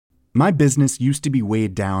My business used to be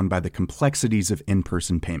weighed down by the complexities of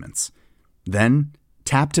in-person payments. Then,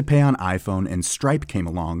 Tap to Pay on iPhone and Stripe came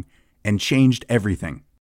along and changed everything.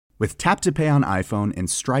 With Tap to Pay on iPhone and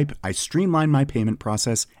Stripe, I streamlined my payment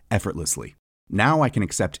process effortlessly. Now I can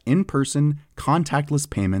accept in-person, contactless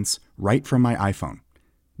payments right from my iPhone.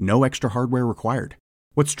 No extra hardware required.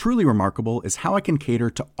 What's truly remarkable is how I can cater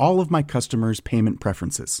to all of my customers' payment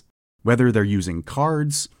preferences. Whether they're using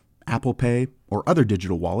cards, Apple Pay, or other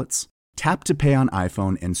digital wallets, Tap to Pay on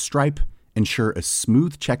iPhone and Stripe ensure a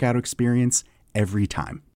smooth checkout experience every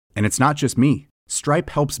time. And it's not just me.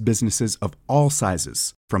 Stripe helps businesses of all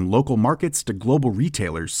sizes, from local markets to global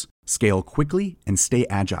retailers, scale quickly and stay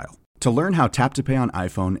agile. To learn how Tap to Pay on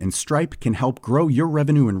iPhone and Stripe can help grow your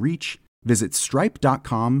revenue and reach, visit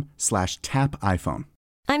stripe.com/tapiphone.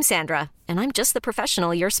 I'm Sandra, and I'm just the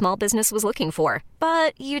professional your small business was looking for.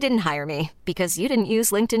 But you didn't hire me because you didn't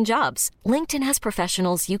use LinkedIn Jobs. LinkedIn has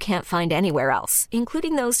professionals you can't find anywhere else,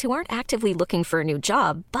 including those who aren't actively looking for a new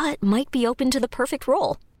job, but might be open to the perfect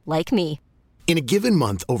role, like me. In a given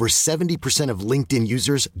month, over 70% of LinkedIn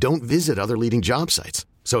users don't visit other leading job sites.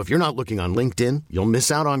 So if you're not looking on LinkedIn, you'll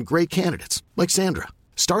miss out on great candidates like Sandra.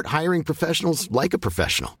 Start hiring professionals like a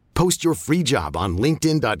professional. Post your free job on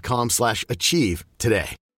linkedin.com/achieve today.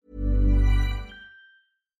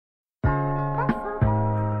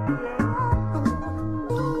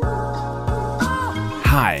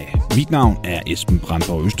 Hej, mit navn er Esben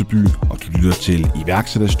Brandborg Østerby, og du lytter til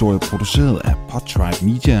iværksætterhistorie produceret af Podtribe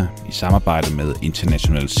Media i samarbejde med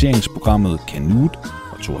internationaliseringsprogrammet Canute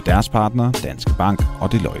og to af deres partnere, Danske Bank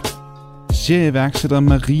og Deloitte. Serieiværksætter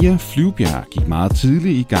Maria Flyvbjerg gik meget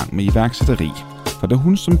tidligt i gang med iværksætteri, for da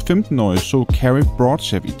hun som 15-årig så Carrie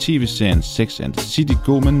Bradshaw i tv-serien Sex and the City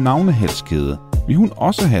gå med navnehalskæde, ville hun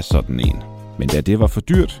også have sådan en. Men da det var for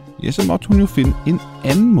dyrt, ja, så måtte hun jo finde en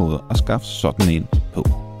anden måde at skaffe sådan en på.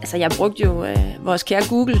 Altså, jeg brugte jo vores kære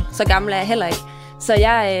Google, så gammel er jeg heller ikke. Så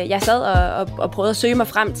jeg sad og prøvede at søge mig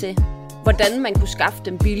frem til, hvordan man kunne skaffe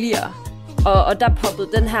dem billigere. Og der poppede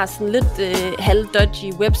den her sådan lidt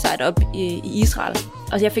halv-dodgy website op i Israel.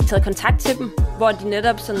 Og jeg fik taget kontakt til dem, hvor de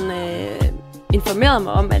netop sådan informerede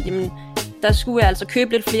mig om, at jamen, der skulle jeg altså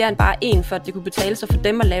købe lidt flere end bare én, for at det kunne betale sig for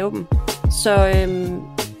dem at lave dem.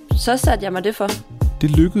 Så satte jeg mig det for. Det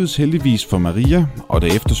lykkedes heldigvis for Maria, og da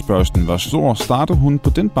efterspørgslen var stor, startede hun på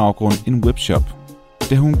den baggrund en webshop.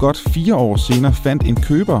 Da hun godt 4 år senere fandt en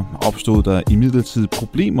køber, opstod der imidlertid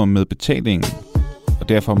problemer med betalingen, og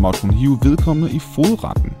derfor måtte hun hive vedkommende i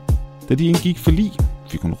fodretten. Da de indgik forlig,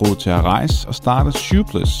 fik hun råd til at rejse og starte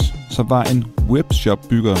Shoeplus, som var en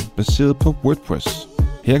webshop-bygger baseret på WordPress.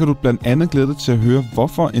 Her kan du blandt andet glæde dig til at høre,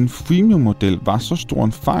 hvorfor en freemium-model var så stor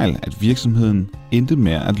en fejl, at virksomheden endte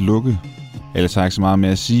med at lukke. Ellers har jeg ikke så meget med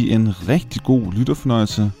at sige en rigtig god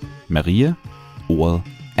lytterfornøjelse. Maria, ordet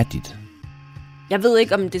er dit. Jeg ved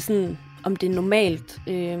ikke, om det er normalt.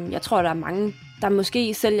 Jeg tror, der er mange, der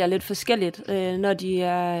måske sælger lidt forskelligt, når de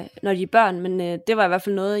er børn, men det var i hvert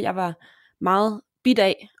fald noget, jeg var meget bidt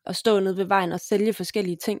af, at stå nede ved vejen og sælge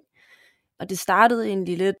forskellige ting. Og det startede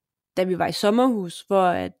egentlig lidt, da vi var i sommerhus,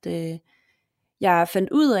 hvor jeg fandt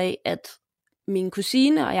ud af, at min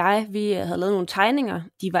kusine og jeg, vi havde lavet nogle tegninger.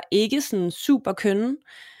 De var ikke sådan super kønne,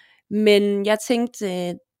 men jeg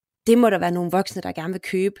tænkte, det må der være nogle voksne, der gerne vil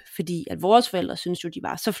købe, fordi at vores forældre synes jo, de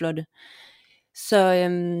var så flotte. Så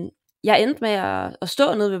jeg endte med at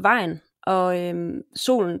stå nede ved vejen, og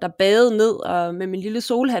solen der badede ned, og med min lille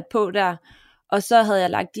solhat på der, og så havde jeg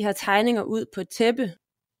lagt de her tegninger ud på et tæppe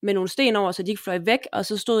med nogle sten over, så de ikke fløj væk, og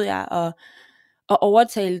så stod jeg og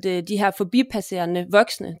overtalte de her forbipasserende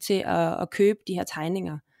voksne til at købe de her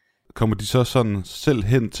tegninger. Kommer de så sådan selv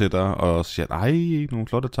hen til dig og siger, ej, nogle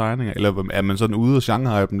flotte tegninger? Eller er man sådan ude og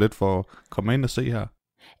Shanghai dem lidt for at komme ind og se her?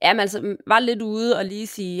 Ja, man altså var lidt ude og lige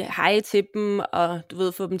sige hej til dem, og du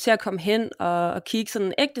ved, få dem til at komme hen og kigge sådan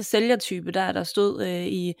en ægte sælgertype, der stod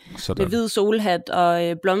med hvid solhat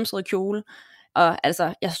og blomstret kjole. Og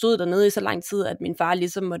altså, jeg stod dernede i så lang tid, at min far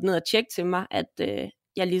ligesom måtte ned og tjekke til mig, at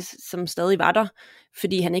jeg ligesom stadig var der,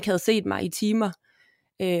 fordi han ikke havde set mig i timer.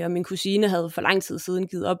 Og min kusine havde for lang tid siden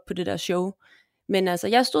givet op på det der show. Men altså,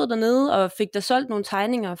 jeg stod dernede og fik der solgt nogle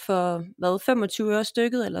tegninger for, 25 øre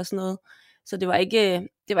stykket eller sådan noget. Så det var ikke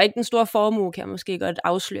den store formue, kan jeg måske godt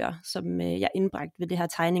afsløre, som jeg indbragte ved det her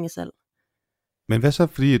tegningesalg. Men hvad så,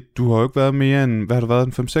 fordi du har jo ikke været mere end, hvad har du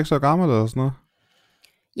været, en 5-6 år gammel eller sådan noget?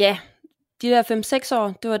 Ja, de der 5-6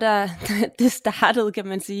 år, det var der, det startede, kan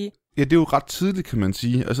man sige. Ja, det er jo ret tidligt, kan man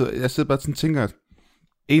sige. Altså, jeg sidder bare sådan og tænker, at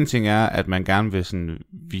en ting er, at man gerne vil sådan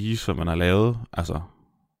vise, hvad man har lavet, altså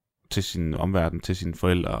til sin omverden, til sine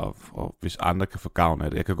forældre, og hvis andre kan få gavn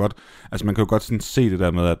af det. Man kan jo godt sådan se det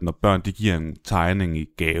der med, at når børn, de giver en tegning i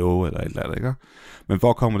gave, eller et eller andet, ikke? Men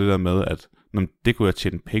hvor kommer det der med, at det kunne jeg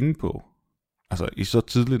tjene penge på? Altså, i så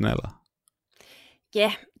tidlig en alder?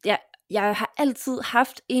 Ja, jeg har altid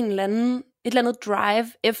haft et eller andet drive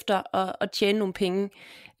efter at tjene nogle penge.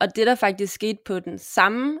 Og det, der faktisk skete på den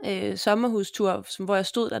samme sommerhustur, hvor jeg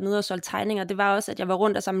stod dernede og solgte tegninger, det var også, at jeg var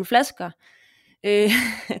rundt og samlede flasker.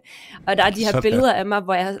 Og der er de her billeder af mig,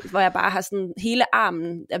 hvor jeg bare har sådan hele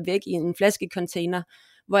armen er væk i en flaskecontainer,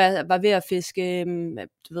 hvor jeg var ved at fiske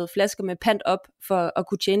flasker med pant op, for at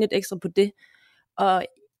kunne tjene lidt ekstra på det. Og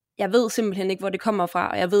jeg ved simpelthen ikke, hvor det kommer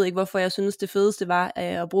fra, og jeg ved ikke, hvorfor jeg synes, det fedeste var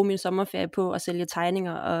at bruge min sommerferie på at sælge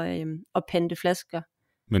tegninger og pante flasker.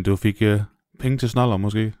 Men du fik penge til snoller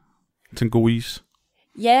måske? Til en god is?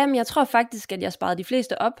 Ja, men jeg tror faktisk, at jeg sparede de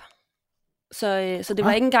fleste op. Så det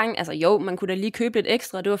var ikke engang, altså jo, man kunne da lige købe lidt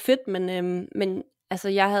ekstra, det var fedt, men altså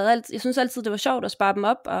jeg synes altid, det var sjovt at spare dem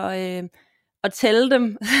op og tælle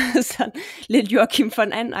dem, sådan lidt Joachim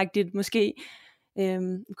von And-agtigt måske.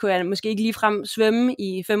 Kunne jeg måske ikke ligefrem svømme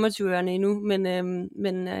i 25'erne endnu,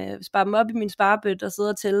 men spare dem op i min sparebøtte og sidde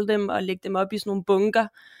og tælle dem og lægge dem op i sådan nogle bunker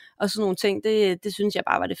og sådan nogle ting, det synes jeg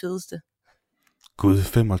bare var det fedeste. Gud,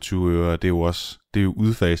 25 øre, det er jo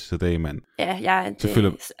udfaset i dag, mand. Ja,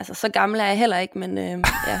 altså så gammel er jeg heller ikke, men ja.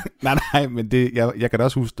 nej, men jeg kan da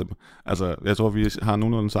også huske dem. Altså, jeg tror, vi har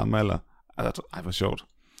nogenlunde samme alder. Altså, hvor sjovt.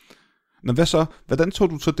 Nå, hvad så? Hvordan tog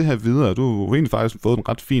du så det her videre? Du har jo egentlig faktisk fået en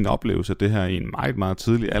ret fin oplevelse af det her i en meget, meget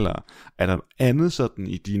tidlig alder. Er der andet sådan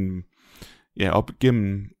i din, op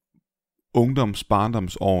igennem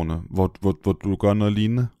barndomsårene, hvor du gør noget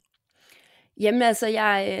lignende? Jamen altså,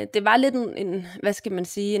 det var lidt en, hvad skal man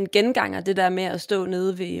sige, en genganger, det der med at stå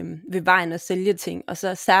nede ved vejen og sælge ting, og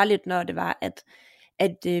så særligt når det var,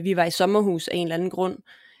 at vi var i sommerhus af en eller anden grund.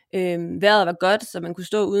 Vejret var godt, så man kunne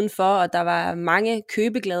stå udenfor, og der var mange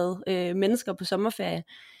købeglade mennesker på sommerferie,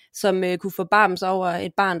 som kunne forbarme sig over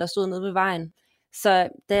et barn, der stod nede ved vejen. Så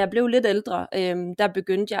da jeg blev lidt ældre, der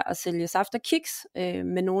begyndte jeg at sælge saft og kiks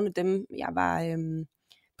med nogle af dem, jeg var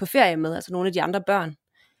på ferie med, altså nogle af de andre børn.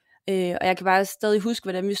 Og jeg kan bare stadig huske,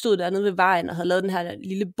 hvordan vi stod dernede ved vejen og havde lavet den her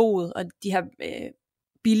lille bod, og de her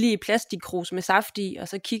billige plastikkrus med saft i, og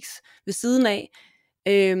så kiks ved siden af,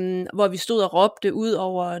 hvor vi stod og råbte ud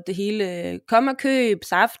over det hele, kom og køb,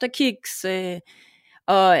 saft og kiks,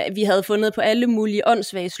 og vi havde fundet på alle mulige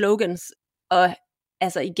åndssvage slogans, og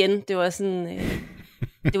altså igen, det var sådan,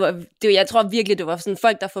 jeg tror virkelig, det var sådan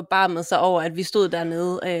folk, der forbarmede sig over, at vi stod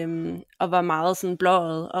dernede, og var meget sådan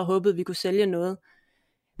blåret, og håbede, vi kunne sælge noget.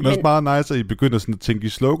 Men det er også meget nice, at I begynder sådan at tænke i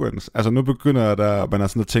slogans. Altså nu begynder man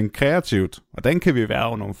sådan at tænke kreativt. Hvordan kan vi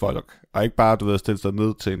værve nogle folk? Og ikke bare, stille sig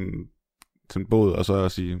ned til en båd, og så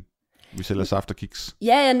sige, vi sælger saft og kiks.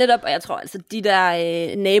 Ja, netop. Og jeg tror altså, de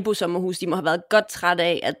der nabosommerhus, de må have været godt træt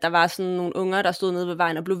af, at der var sådan nogle unger, der stod nede ved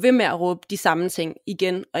vejen og blev ved med at råbe de samme ting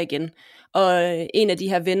igen og igen. Og en af de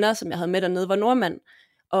her venner, som jeg havde med dernede, var nordmand.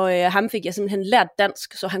 Og ham fik jeg simpelthen lært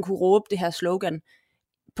dansk, så han kunne råbe det her slogan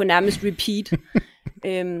på nærmest repeat.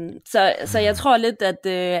 Så jeg tror lidt, at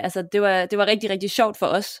altså, det var rigtig, rigtig sjovt for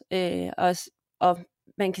os. Og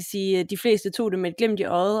man kan sige, at de fleste tog det med et glimt i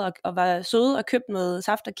øjet, og var søde og købte noget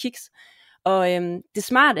saft og kiks. Og det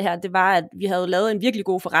smarte her, det var, at vi havde lavet en virkelig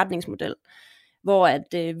god forretningsmodel, hvor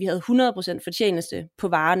at vi havde 100% fortjeneste på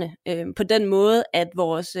varerne. På den måde, at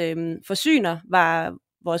vores forsyner var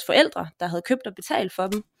vores forældre, der havde købt og betalt for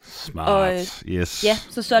dem. Smart, og, yes. Ja,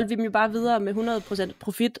 så solgte vi dem jo bare videre med 100%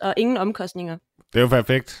 profit og ingen omkostninger. Det er jo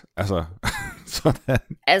perfekt, altså. Sådan.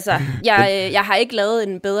 Altså, jeg har ikke lavet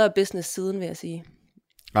en bedre business siden, vil jeg sige.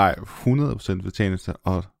 Nej, 100% fortjeneste,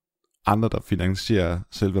 og andre, der finansierer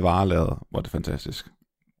selve varelageret, hvor det er fantastisk.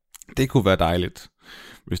 Det kunne være dejligt,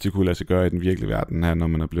 hvis det kunne lade sig gøre i den virkelige verden her, når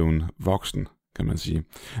man er blevet voksen, kan man sige.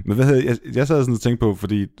 Men jeg sad sådan og tænkte på,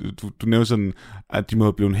 fordi du nævnte sådan, at de må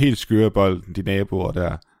have blevet helt skørebold, de naboer der.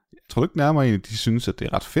 Jeg tror ikke nærmere egentlig, de synes, at det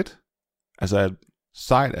er ret fedt. Altså, at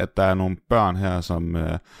sejt, at der er nogle børn her, som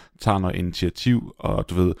tager noget initiativ, og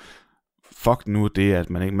du ved, fuck nu det, at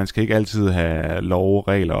man skal ikke altid have lov og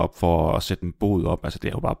regler op for at sætte en bod op. Altså, det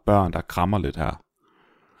er jo bare børn, der krammer lidt her.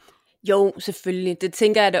 Jo, selvfølgelig. Det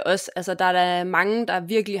tænker jeg da også. Altså, der er der mange, der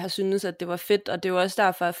virkelig har syntes, at det var fedt, og det er jo også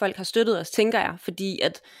derfor, at folk har støttet os, tænker jeg. Fordi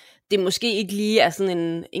at det måske ikke lige er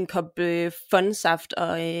sådan en kop fondsaft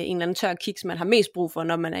og en eller anden tør kiks, man har mest brug for,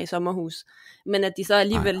 når man er i sommerhus. Men at de så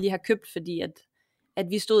alligevel lige har købt, fordi at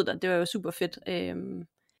vi stod der, det var jo super fedt.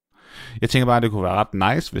 Jeg tænker bare, at det kunne være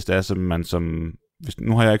ret nice, hvis det er,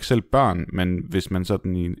 nu har jeg ikke selv børn, men hvis man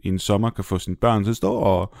sådan i en sommer kan få sine børn til at stå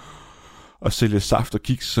og sælge saft og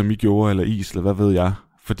kiks, som I gjorde, eller is, eller hvad ved jeg.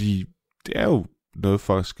 Fordi det er jo noget,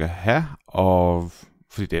 folk skal have, og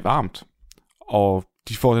fordi det er varmt. Og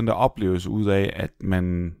de får den der oplevelse ud af, at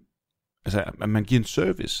man giver en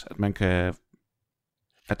service,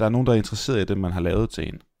 at der er nogen, der er interesseret i det, man har lavet til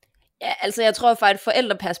en. Ja, altså jeg tror fra et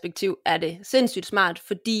forældreperspektiv er det sindssygt smart,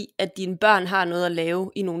 fordi at dine børn har noget at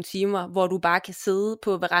lave i nogle timer, hvor du bare kan sidde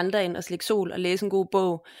på verandaen og slikke sol og læse en god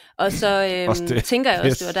bog. Og så tænker jeg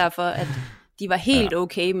også, det var derfor, at de var helt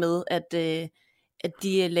okay med, at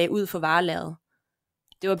de lagde ud for varelageret.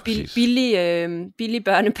 Det var billig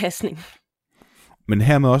børnepasning. Men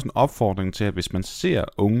hermed også en opfordring til, at hvis man ser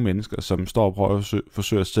unge mennesker, som står og prøver at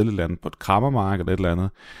forsøge at sælge et eller andet på et krammermarked eller et eller andet,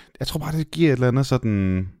 jeg tror bare, det giver et eller andet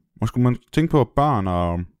sådan... Måske man tænke på, at børn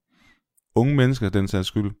og unge mennesker, den sags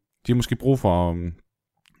skyld, de har måske brug for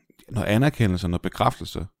noget anerkendelse og noget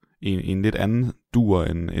bekræftelse i en lidt anden dur,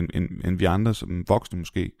 end vi andre som voksne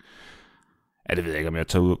måske. Ja, det ved jeg ikke, om jeg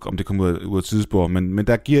tager ud, om det kommer ud af tidsspor, men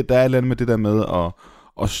der er et eller andet med det der med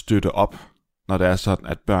at støtte op, når det er sådan,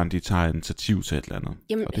 at børn de tager initiativ til et eller andet.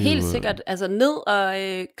 Jamen helt sikkert, altså ned og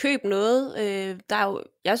køb noget. Der er jo,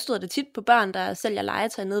 jeg støder det tit på børn, der sælger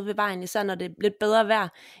legetøj nede ved vejen, især når det er lidt bedre vejr,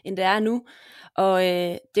 end det er nu. Og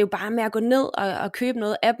det er jo bare med at gå ned og købe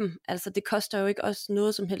noget af dem. Altså det koster jo ikke også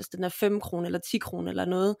noget som helst, den er 5 kroner eller 10 kroner eller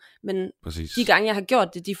noget. Men præcis. De gange jeg har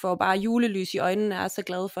gjort det, de får bare julelys i øjnene, og er så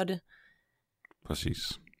glade for det. Præcis.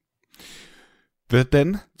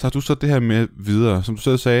 Hvordan tager du så det her med videre? Som du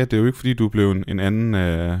selv sagde, det er jo ikke fordi, du blev en anden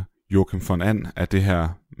Joachim von And af det her,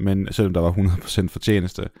 men selvom der var 100%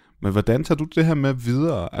 fortjeneste. Men hvordan tager du det her med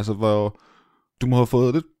videre? Altså, hvor du må have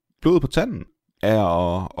fået lidt blod på tanden af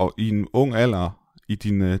og i en ung alder i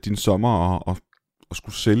din sommer og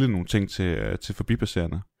skulle sælge nogle ting til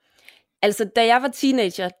forbipasserende. Altså, da jeg var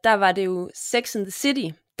teenager, der var det jo Sex and the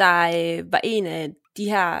City, der var en af de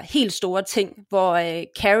her helt store ting, hvor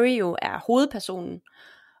Carrie jo er hovedpersonen,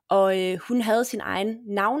 og hun havde sin egen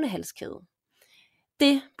navnehalskæde.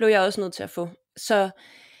 Det blev jeg også nødt til at få. Så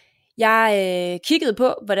jeg kiggede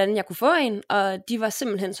på, hvordan jeg kunne få en, og de var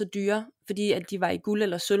simpelthen så dyre, fordi at de var i guld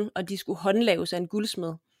eller sølv, og de skulle håndlaves af en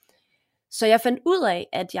guldsmed. Så jeg fandt ud af,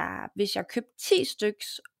 at hvis jeg købte 10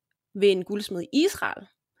 styks ved en guldsmed i Israel,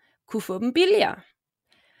 kunne få dem billigere.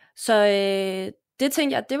 Så det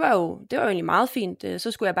tænkte jeg, det var jo egentlig meget fint.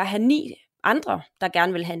 Så skulle jeg bare have 9 andre, der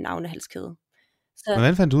gerne ville have en navnehalskæde. Men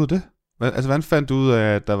hvordan fandt du ud af det? Hvordan fandt du ud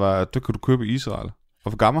af, at det kunne du købe i Israel?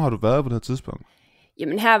 Og hvor gammel har du været på det her tidspunkt?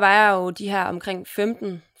 Jamen her var jeg jo de her omkring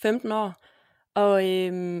 15 år.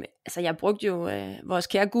 Og jeg brugte jo vores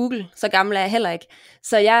kære Google, så gammel er jeg heller ikke.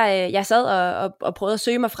 Så jeg sad og prøvede at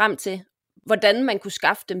søge mig frem til, hvordan man kunne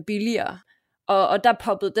skaffe dem billigere. Og der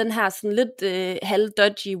poppede den her sådan lidt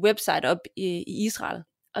halv-dodgy website op i Israel.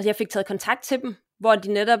 Og jeg fik taget kontakt til dem, hvor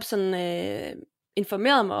de netop sådan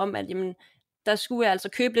informerede mig om, at jamen, der skulle jeg altså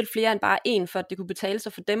købe lidt flere end bare én, for at det kunne betale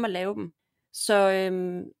sig for dem at lave dem.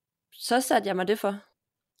 Så satte jeg mig det for.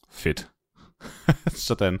 Fedt.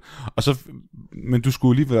 Sådan. Og så, men du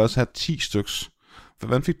skulle alligevel også have 10 styks.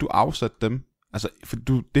 Hvordan fik du afsat dem? Altså, for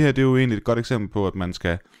det her det er jo egentlig et godt eksempel på, at man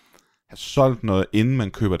skal have solgt noget, inden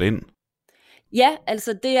man køber det ind. Ja,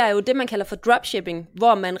 altså det er jo det, man kalder for dropshipping,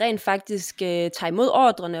 hvor man rent faktisk tager imod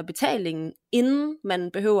ordrene og betalingen, inden man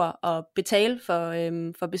behøver at betale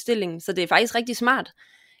for bestillingen. Så det er faktisk rigtig smart.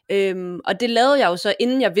 Og det lavede jeg jo så,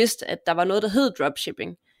 inden jeg vidste, at der var noget, der hed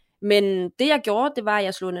dropshipping. Men det jeg gjorde, det var, at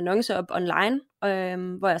jeg slog en annonce op online,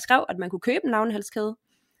 hvor jeg skrev, at man kunne købe en navnehalskæde.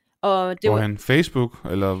 Og det var en Facebook,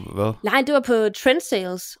 eller hvad? Nej, det var på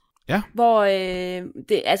Trendsales. Ja. Hvor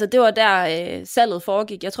det var der salget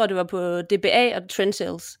foregik. Jeg tror det var på DBA og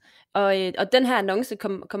Trendsales. Og den her annonce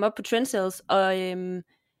kom op på Trendsales, og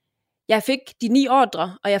jeg fik de 9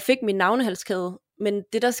 ordre, og jeg fik min navnehalskæde. Men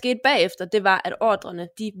det der skete bagefter, det var, at ordrene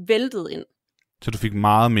de væltede ind. Så du fik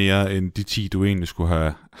meget mere end de 10 du egentlig skulle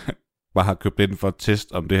have bare have købt ind for at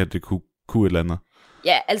teste, om det her det kunne et eller andet?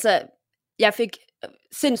 Ja, altså jeg fik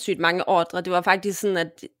sindssygt mange ordre. Det var faktisk sådan,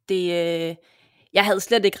 at jeg havde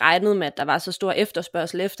slet ikke regnet med, at der var så stor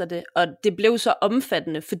efterspørgsel efter det, og det blev så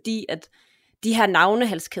omfattende, fordi at de her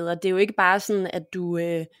navnehalskæder, det er jo ikke bare sådan, at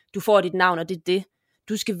du får dit navn, og det er det.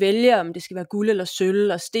 Du skal vælge, om det skal være guld eller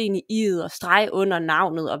sølv, og sten i i'et, og streg under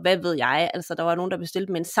navnet, og hvad ved jeg. Altså, der var nogen, der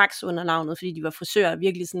bestilte med en saks under navnet, fordi de var frisører,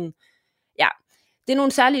 virkelig sådan, ja, det er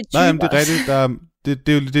nogle særlige typer. Nej, jamen, det er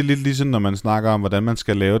rigtigt. Det er lidt ligesom, når man snakker om, hvordan man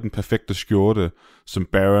skal lave den perfekte skjorte, som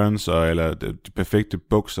Barons, eller de perfekte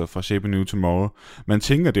bukser fra Shape a New Tomorrow. Man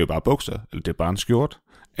tænker, det er jo bare bukser, eller det er bare en skjorte.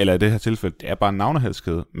 Eller i det her tilfælde, det er bare en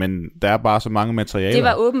navnehedskæde, men der er bare så mange materialer. Det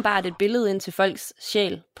var åbenbart et billede ind til folks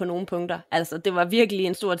sjæl på nogle punkter. Altså, det var virkelig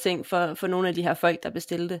en stor ting for nogle af de her folk, der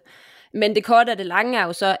bestilte. Men det korte af det lange er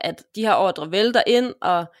jo så, at de her ordre vælter ind,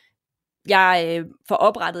 og jeg får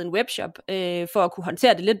oprettet en webshop for at kunne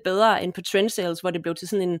håndtere det lidt bedre end på Trendsales, hvor det blev til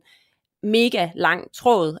sådan en mega lang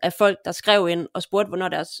tråd af folk, der skrev ind og spurgte, hvornår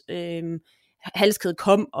deres halskæde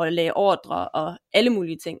kom og lagde ordre og alle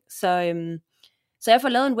mulige ting. Så jeg får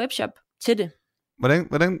lavet en webshop til det.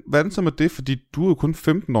 Hvordan så med det? Fordi du er jo kun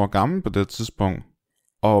 15 år gammel på det tidspunkt.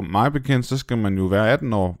 Og mig bekendt, så skal man jo være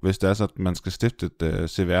 18 år, hvis det er så, at man skal stifte et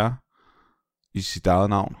CVR i sit eget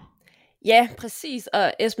navn. Ja, præcis.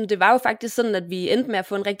 Og Esben, det var jo faktisk sådan, at vi endte med at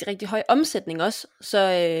få en rigtig, rigtig høj omsætning også. Så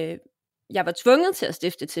jeg var tvunget til at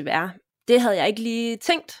stifte et CVR. Det havde jeg ikke lige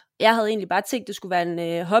tænkt. Jeg havde egentlig bare tænkt, at det skulle være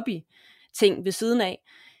en hobby-ting ved siden af.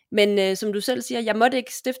 Men som du selv siger, jeg måtte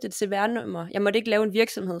ikke stifte et CVR-nummer. Jeg måtte ikke lave en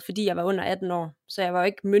virksomhed, fordi jeg var under 18 år. Så jeg var jo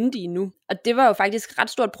ikke myndig endnu. Og det var jo faktisk et ret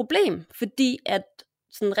stort problem, fordi at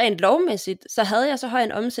sådan rent lovmæssigt, så havde jeg så høj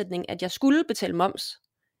en omsætning, at jeg skulle betale moms.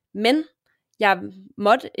 Men jeg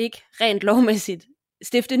måtte ikke rent lovmæssigt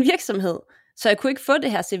stifte en virksomhed. Så jeg kunne ikke få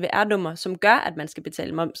det her CVR-nummer, som gør, at man skal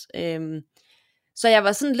betale moms. Så jeg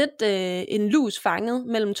var sådan lidt en lus fanget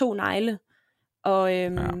mellem to negle. Og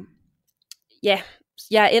ja,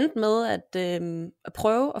 jeg endte med at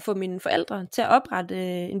prøve at få mine forældre til at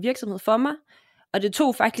oprette en virksomhed for mig. Og det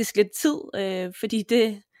tog faktisk lidt tid, fordi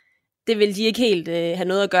det ville de ikke helt have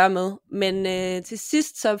noget at gøre med. Men til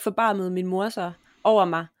sidst så forbarmede min mor sig over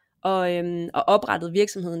mig og oprettede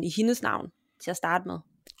virksomheden i hendes navn til at starte med.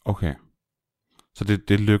 Okay. Så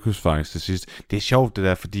det lykkedes faktisk til sidst. Det er sjovt det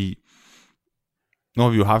der, fordi nu har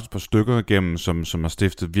vi jo haft et par stykker igennem, som har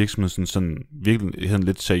stiftet virksomheden sådan virkeligheden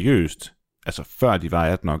lidt seriøst. Altså før de var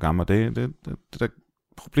 18 år gamle. Det der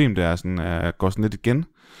problem der er sådan, at går sådan lidt igen.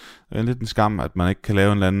 Lidt en skam, at man ikke kan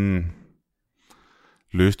lave en eller anden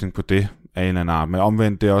løsning på det af en eller anden art. Men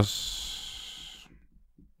omvendt, det er også...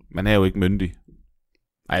 Man er jo ikke myndig.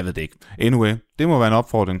 Nej, jeg ved det ikke. Anyway, det må være en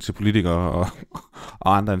opfordring til politikere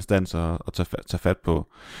og andre instanser at tage fat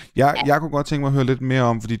på. Jeg kunne godt tænke mig at høre lidt mere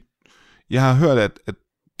om, fordi jeg har hørt, at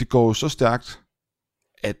det går jo så stærkt,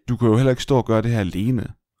 at du kan jo heller ikke stå og gøre det her alene.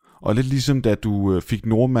 Og lidt ligesom da du fik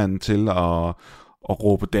nordmanden til at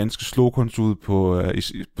råbe danske slogans ud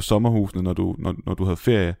på sommerhusene, når du havde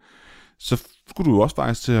ferie, så skulle du jo også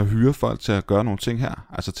faktisk til at hyre folk til at gøre nogle ting her.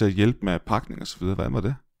 Altså til at hjælpe med pakning og så videre. Hvad var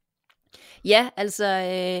det? Ja, altså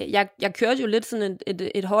jeg kørte jo lidt sådan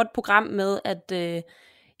et hårdt program med, at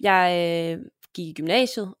jeg gik i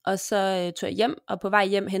gymnasiet, og så tog jeg hjem, og på vej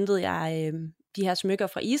hjem hentede jeg de her smykker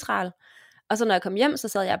fra Israel. Og så når jeg kom hjem, så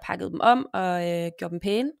sad jeg og pakkede dem om og gjorde dem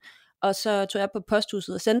pæne, og så tog jeg på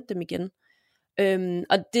posthuset og sendte dem igen.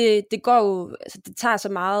 Og det går jo, altså det tager så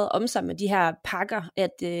meget om sig med de her pakker,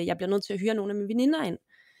 at jeg bliver nødt til at hyre nogle af mine veninder ind.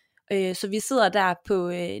 Så vi sidder der på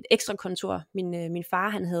et ekstra kontor, min far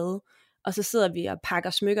han havde, og så sidder vi og pakker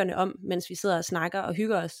smykkerne om, mens vi sidder og snakker og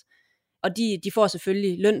hygger os. Og de får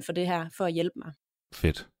selvfølgelig løn for det her, for at hjælpe mig.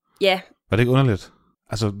 Fedt. Ja. Var det ikke underligt?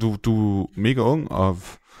 Altså, du er mega ung, og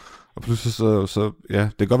pludselig så ja,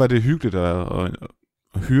 det kan godt være, det er hyggeligt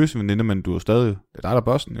at hyre sin veninde, men du er stadig, det er dig, der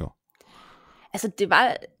bossen jo. Altså, det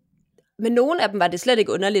var, med nogle af dem var det slet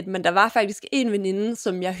ikke underligt, men der var faktisk en veninde,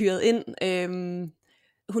 som jeg hyrede ind.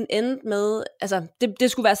 Hun endte med, altså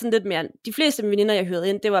det skulle være sådan lidt mere, de fleste veninder, jeg hyrede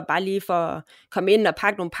ind, det var bare lige for at komme ind og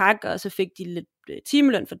pakke nogle pakker, og så fik de lidt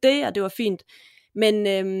timeløn for det, og det var fint. Men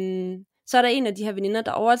så er der en af de her veninder,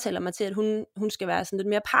 der overtaler mig til, at hun skal være sådan lidt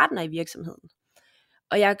mere partner i virksomheden.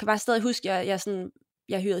 Og jeg kan bare stadig huske, at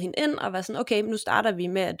jeg hyrede hende ind, og var sådan, okay, nu starter vi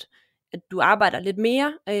med, at du arbejder lidt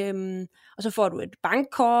mere, og så får du et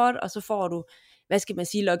bankkort, og så får du, hvad skal man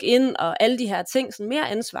sige, login, og alle de her ting, sådan mere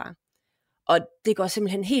ansvar. Og det går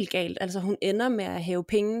simpelthen helt galt. Altså hun ender med at hæve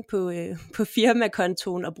penge på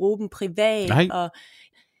firmakontoen og bruge dem privat. Nej. Og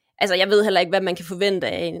altså jeg ved heller ikke, hvad man kan forvente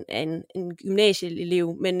af en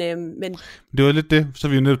gymnasieelev. Men det var lidt det. Så er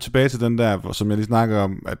vi jo nødt tilbage til den der, som jeg lige snakker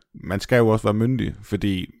om, at man skal jo også være myndig,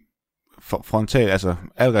 fordi frontal, altså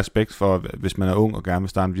al respekt for, hvis man er ung og gerne vil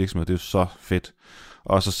starte en virksomhed, det er jo så fedt.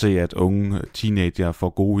 Og så se, at unge teenager får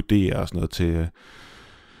gode idéer og sådan noget til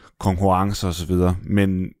konkurrencer og så videre.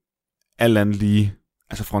 Men alt andet lige,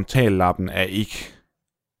 altså frontallappen er ikke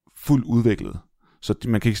fuldt udviklet. Så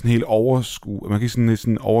man kan ikke sådan helt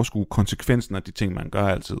overskue konsekvensen af de ting, man gør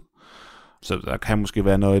altid. Så der kan måske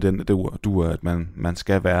være noget i den dur, at man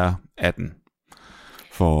skal være 18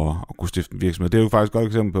 for at kunne stifte en virksomhed. Det er jo faktisk et godt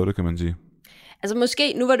eksempel på det, kan man sige. Altså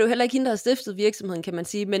måske, nu var det jo heller ikke hende, der havde stiftet virksomheden, kan man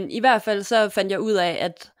sige, men i hvert fald så fandt jeg ud af,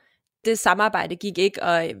 at det samarbejde gik ikke,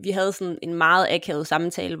 og vi havde sådan en meget akavet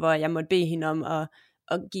samtale, hvor jeg måtte bede hende om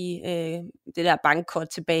at give det der bankkort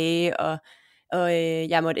tilbage, og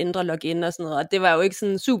jeg måtte ændre login og sådan noget, og det var jo ikke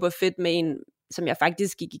sådan super fedt med en, som jeg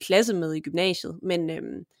faktisk gik i klasse med i gymnasiet, men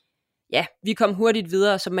ja, vi kom hurtigt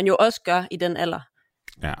videre, som man jo også gør i den alder.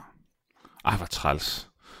 Ja. Ej, hvor træls.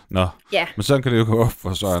 Nå, ja. Men sådan kan det jo gå op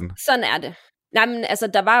for sådan. Sådan er det. Nej, men altså,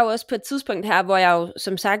 der var jo også på et tidspunkt her, hvor jeg jo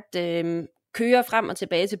som sagt kører frem og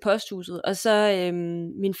tilbage til posthuset, og så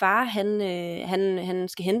min far, han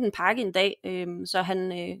skal hente en pakke en dag, så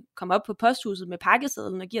han kommer op på posthuset med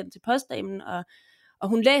pakkesedlen og giver den til postdamen, og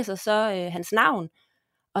hun læser så hans navn,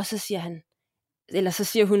 og så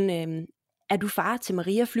siger hun, er du far til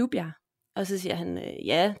Maria Flyvbjerg? Og så siger han,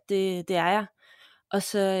 ja, det er jeg. Og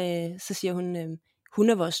så siger hun, hun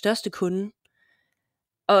er vores største kunde.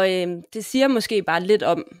 Og det siger måske bare lidt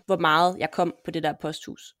om, hvor meget jeg kom på det der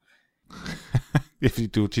posthus. Ja, fordi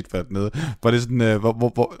du har tit været nede. Var det sådan,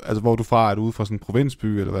 hvor du fra? Er du ude fra sådan en provinsby,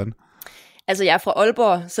 eller hvad? Altså, jeg er fra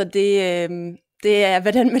Aalborg, så det er,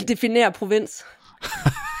 hvordan man definerer provins.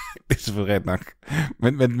 Det er selvfølgelig ret nok.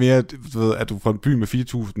 Men mere, du ved, er du fra en by med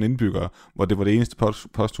 4.000 indbyggere, hvor det var det eneste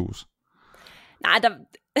posthus? Nej,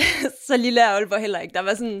 så lille er Aalborg heller ikke.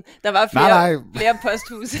 Der var flere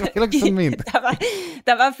posthus. Det var heller ikke sådan ment.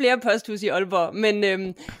 Der var flere posthus i Aalborg,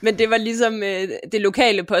 men det var ligesom det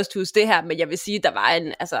lokale posthus, det her. Men jeg vil sige, der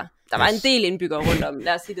var en del indbyggere rundt om.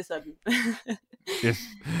 Lad os sige det sådan. Yes.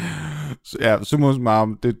 Ja,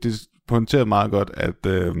 så det pointerede meget godt,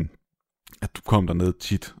 at du kom derned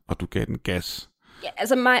tit, og du gav den gas. Ja,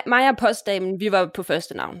 altså mig og postdamen, vi var på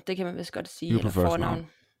første navn. Det kan man vist godt sige. Eller fornavn.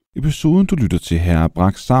 Episoden, du lytter til her, er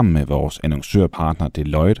bragt sammen med vores annoncørpartner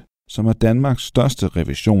Deloitte, som er Danmarks største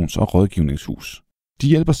revisions- og rådgivningshus. De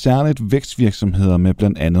hjælper særligt vækstvirksomheder med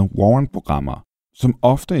blandt andet warrant-programmer, som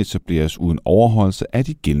ofte etableres uden overholdelse af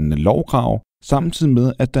de gældende lovkrav, samtidig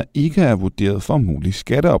med, at der ikke er vurderet for mulig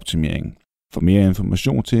skatteoptimering. For mere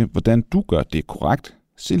information til, hvordan du gør det korrekt,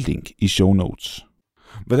 se link i show notes.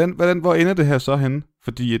 Hvor ender det her så henne?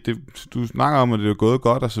 Fordi du snakker om, at det er gået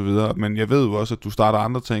godt og så videre, men jeg ved jo også, at du starter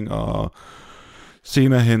andre ting og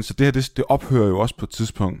senere hen, så det her, det ophører jo også på et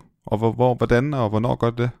tidspunkt. Og hvordan og hvornår gør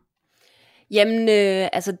det? Jamen,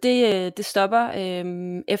 altså det stopper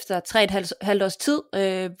efter 3,5 års tid,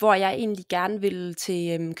 hvor jeg egentlig gerne ville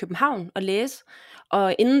til København og læse,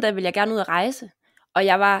 og inden da ville jeg gerne ud at rejse, og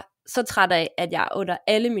jeg var så træt af, at jeg under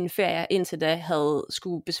alle mine ferier indtil da havde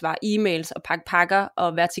skulle besvare e-mails og pakke pakker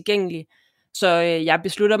og være tilgængelig. Så jeg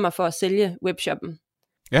beslutter mig for at sælge webshoppen.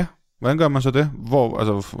 Ja, hvordan gør man så det?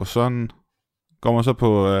 Sådan går man så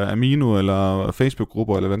på Amino eller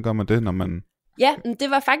Facebook-grupper, eller hvordan gør man det, når man... Ja, det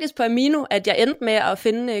var faktisk på Amino, at jeg endte med at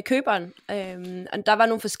finde køberen. Og der var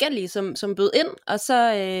nogle forskellige, som bød ind, og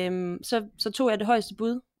så tog jeg det højeste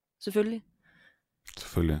bud, selvfølgelig.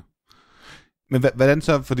 Selvfølgelig. Men hvordan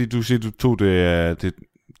så, fordi du siger, du tog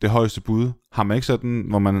det højeste bud, har man ikke sådan,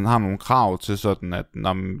 hvor man har nogle krav til sådan, at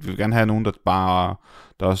vi vil gerne have nogen, der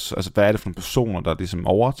også, altså hvad er det for nogle personer, der ligesom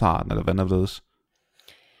overtager den, eller hvad er det?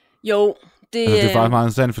 Jo, det er faktisk meget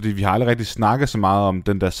interessant, fordi vi har aldrig rigtig snakket så meget om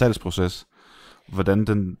den der salgsproces, hvordan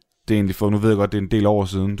det egentlig får, nu ved jeg godt, det er en del år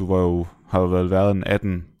siden, du har jo været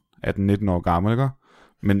en 18-19 år gammel, ikke?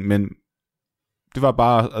 Men det var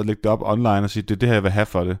bare at lægge det op online og sige, det er det her, jeg vil have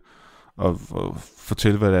for det. Og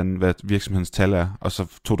fortælle, hvad virksomhedens tal er, og så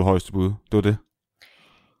tog du højeste bud. Det var det?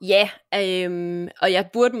 Ja, og jeg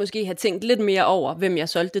burde måske have tænkt lidt mere over, hvem jeg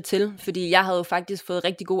solgte det til, fordi jeg havde jo faktisk fået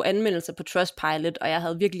rigtig gode anmeldelser på Trustpilot, og jeg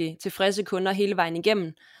havde virkelig tilfredse kunder hele vejen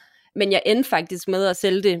igennem. Men jeg endte faktisk med at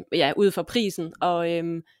sælge det ud fra prisen,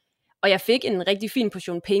 og jeg fik en rigtig fin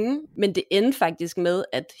portion penge, men det endte faktisk med,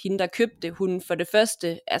 at hende, der købte, hun for det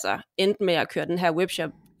første endte med at køre den her webshop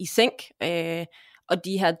i sænk, og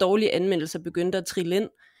de her dårlige anmeldelser begyndte at trille ind,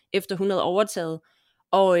 efter hun havde overtaget.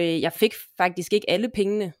 Og jeg fik faktisk ikke alle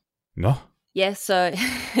pengene. Nå. Ja, så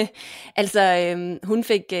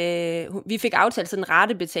vi fik aftalt sådan en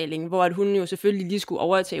ratebetaling, hvor at hun jo selvfølgelig lige skulle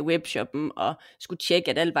overtage webshoppen, og skulle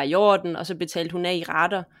tjekke, at alt var i orden, og så betalte hun af i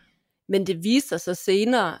rater. Men det viste sig så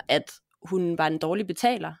senere, at hun var en dårlig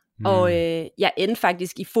betaler. Og jeg endte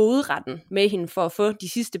faktisk i fodretten med hende for at få de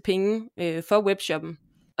sidste penge for webshoppen.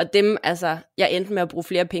 Og dem, jeg endte med at bruge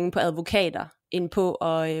flere penge på advokater, end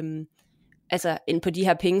på de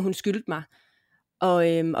her penge, hun skyldte mig. Og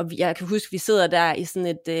jeg kan huske, vi sidder der i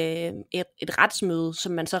sådan et retsmøde,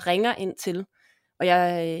 som man så ringer ind til. Og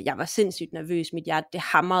jeg var sindssygt nervøs, mit hjerte, det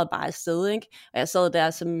hamrede bare afsted, ikke? Og jeg sad der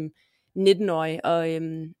som 19-årig,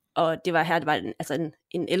 og det var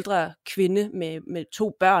en ældre kvinde med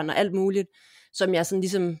 2 børn og alt muligt, som jeg sådan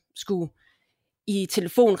ligesom skulle i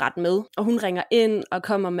telefonret med, og hun ringer ind og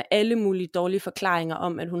kommer med alle mulige dårlige forklaringer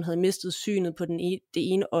om, at hun havde mistet synet på det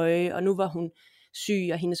ene øje, og nu var hun syg,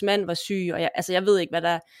 og hendes mand var syg, og jeg ved ikke, hvad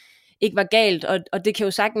der ikke var galt, og det kan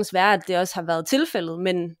jo sagtens være, at det også har været tilfældet,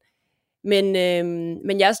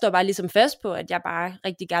 men jeg står bare ligesom fast på, at jeg bare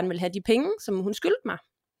rigtig gerne vil have de penge, som hun skyldte mig.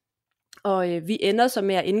 Og vi ender så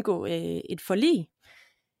med at indgå et forlig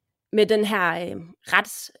med den her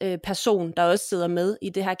retsperson, der også sidder med i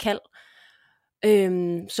det her kald.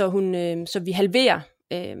 Så vi halverer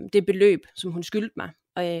det beløb, som hun skyldte mig.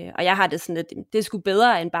 Og jeg har det sådan, at det er sgu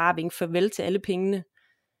bedre end bare at vinke farvel til alle pengene.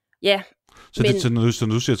 Ja. Så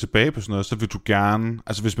når du ser tilbage på sådan noget, så vil du gerne,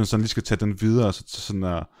 altså hvis man sådan lige skal tage den videre, så sådan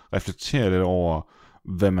at reflektere lidt over,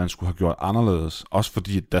 hvad man skulle have gjort anderledes. Også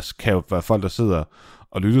fordi der kan jo være folk, der sidder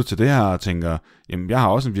og lytter til det her og tænker, jamen jeg har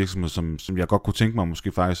også en virksomhed, som jeg godt kunne tænke mig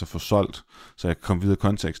måske faktisk at få solgt, så jeg kan komme videre i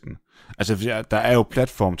konteksten. Altså der er jo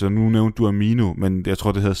platform til, nu nævnte du Amino, men jeg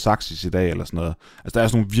tror det hedder Saxis i dag eller sådan noget. Altså der er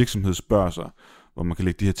sådan nogle virksomhedsbørser, hvor man kan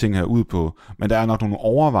lægge de her ting her ud på, men der er nok nogle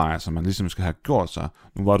overvejelser, man ligesom skal have gjort sig.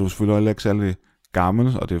 Nu var du selvfølgelig ikke særlig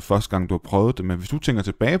gammel, og det er første gang, du har prøvet det, men hvis du tænker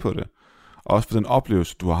tilbage på det, og også på den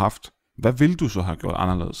oplevelse, du har haft, hvad vil du så have gjort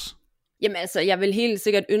anderledes? Jamen altså, jeg vil helt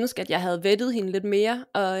sikkert ønske, at jeg havde vettet hende lidt mere,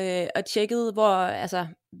 og tjekket,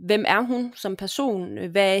 hvem er hun som person,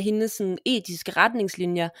 hvad er hendes sådan, etiske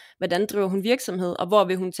retningslinjer, hvordan driver hun virksomhed, og hvor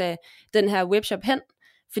vil hun tage den her webshop hen,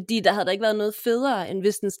 fordi der havde der ikke været noget federe, end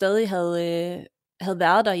hvis den stadig havde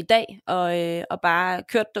været der i dag, og bare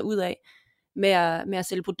kørt derudad med at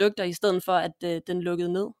sælge produkter, i stedet for, at den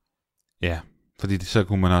lukkede ned. Ja, fordi så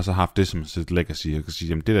kunne man også have haft det som sit legacy, og kunne sige,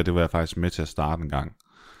 jamen det var jeg faktisk med til at starte en gang.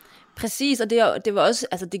 Præcis, og det var også,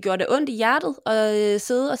 altså det gjorde det ondt i hjertet at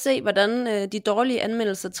sidde og se, hvordan de dårlige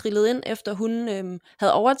anmeldelser trillede ind, efter hun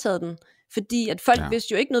havde overtaget den. Fordi at folk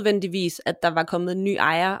vidste jo ikke nødvendigvis, at der var kommet en ny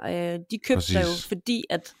ejer. De købte sig jo, fordi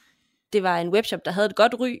at det var en webshop, der havde et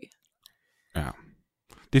godt ry. Ja,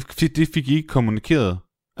 det fik I ikke kommunikeret,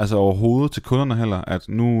 altså overhovedet til kunderne heller, at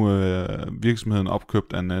nu virksomheden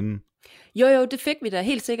opkøbt af en anden. Jo, det fik vi da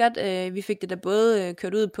helt sikkert. Vi fik det da både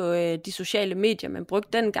kørt ud på de sociale medier, man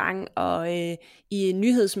brugte dengang, og i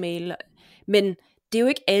nyhedsmail. Men det er jo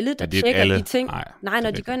ikke alle, der tjekker de ting. Nej,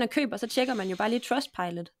 når de går ind og køber, så tjekker man jo bare lige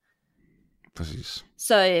Trustpilot. Præcis.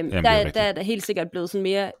 Så der er der helt sikkert blevet sådan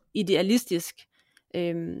mere idealistisk.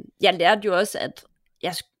 Jeg lærte jo også,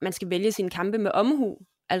 at man skal vælge sine kampe med omhu.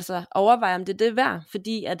 Altså overveje, om det er værd,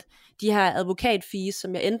 fordi at de her advokatfees,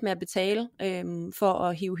 som jeg endte med at betale for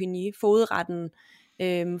at hive hende i fogedretten,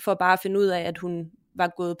 for bare at finde ud af, at hun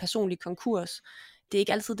var gået personlig konkurs, det er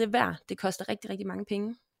ikke altid det værd. Det koster rigtig, rigtig mange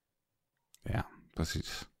penge. Ja,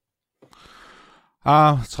 præcis.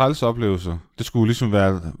 Træls oplevelse. Det skulle ligesom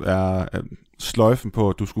være sløjfen på,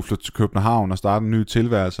 at du skulle flytte til København og starte en ny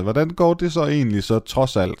tilværelse. Hvordan går det så egentlig så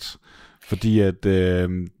trods alt? Fordi at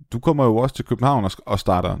du kommer jo også til København og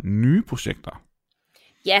starter nye projekter.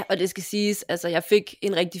 Ja, og det skal siges, altså jeg fik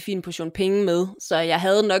en rigtig fin portion penge med, så jeg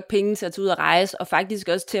havde nok penge til at tage ud og rejse, og faktisk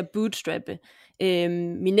også til at bootstrappe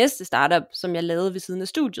min næste startup, som jeg lavede ved siden af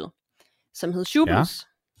studiet, som hed Shubbles. Ja.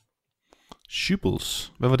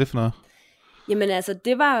 Shubbles? Hvad var det for noget? Jamen altså,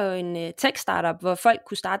 det var jo en tech-startup, hvor folk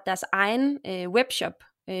kunne starte deres egen webshop,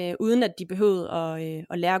 uden at de behøvede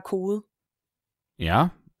at lære kode. Ja,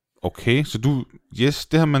 okay, så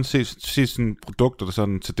det har man set sådan produkter der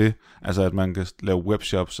sådan til det, altså at man kan lave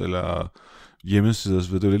webshops eller hjemmesider og så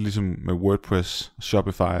videre. Det er jo lidt ligesom med WordPress,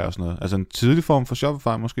 Shopify og sådan noget. Altså en tidlig form for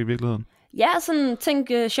Shopify måske i virkeligheden. Ja, sådan tænk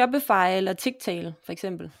Shopify eller Ticktail for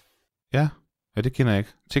eksempel. Ja, det kender jeg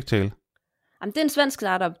ikke. Ticktail. Jamen det er en svensk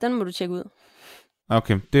startup, den må du tjekke ud.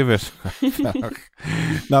 Okay, det er vist.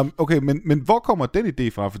 Nå, okay, men hvor kommer den idé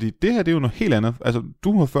fra? Fordi det her, det er jo noget helt andet. Altså,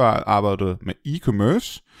 du har før arbejdet med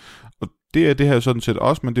e-commerce, og det er det her sådan set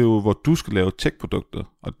også, men det er jo, hvor du skal lave tech-produkter,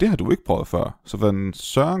 og det har du ikke prøvet før. Så hvordan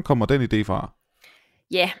søren kommer den idé fra?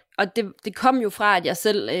 Ja, og det kom jo fra, at jeg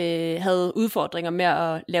selv havde udfordringer med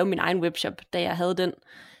at lave min egen webshop, da jeg havde den.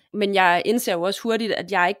 Men jeg indser jo også hurtigt,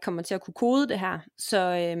 at jeg ikke kommer til at kunne kode det her. Så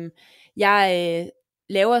jeg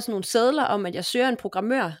laver sådan nogle sedler om, at jeg søger en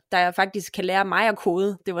programmør, der faktisk kan lære mig at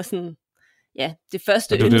kode. Det var sådan, ja, det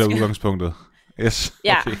første ønske. Det var det der udgangspunktet. Yes,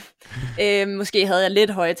 okay. Ja, måske havde jeg lidt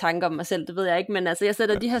høje tanker om mig selv, det ved jeg ikke, men altså jeg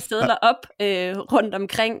sætter de her sedler op rundt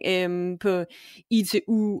omkring på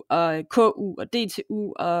ITU og KU og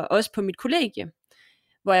DTU og også på mit kollegie,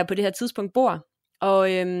 hvor jeg på det her tidspunkt bor. Og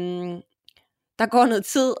der går noget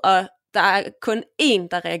tid, og der er kun én,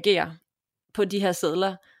 der reagerer på de her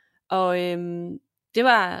sedler. Og det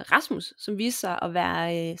var Rasmus, som viste sig at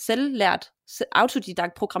være selvlært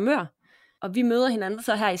autodidakt programmør. Og vi møder hinanden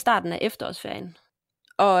så her i starten af efterårsferien.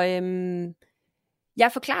 Og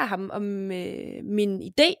jeg forklarer ham om min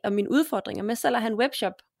idé og mine udfordringer med selv at have en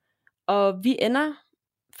webshop, og vi ender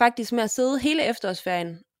faktisk med at sidde hele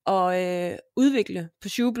efterårsferien og udvikle på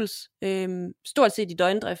Shubels, stort set i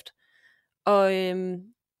døgndrift. Og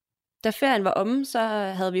da ferien var omme, så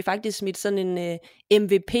havde vi faktisk smidt sådan en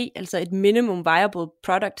MVP, altså et minimum viable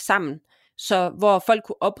product sammen, så hvor folk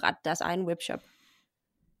kunne oprette deres egen webshop.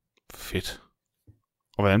 Fedt.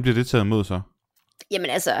 Og hvordan bliver det taget imod så? Jamen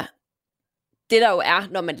altså, det der jo er,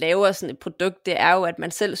 når man laver sådan et produkt, det er jo, at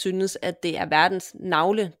man selv synes, at det er verdens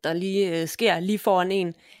navle, der lige sker lige foran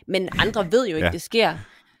en, men andre ved jo ikke, det sker.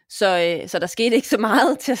 Så der skete ikke så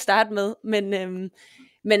meget til at starte med,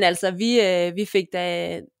 men altså, vi fik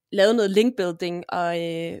da lavet noget linkbuilding og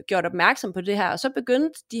gjort opmærksom på det her, og så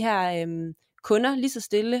begyndte de her kunder lige så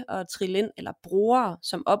stille at trille ind, eller brugere,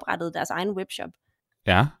 som oprettede deres egen webshop.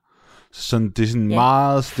 Ja, så det er sådan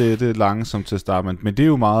meget stille, langsomt til at starte, men det er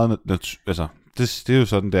jo meget, altså, det er jo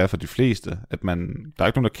sådan, det er for de fleste, at der er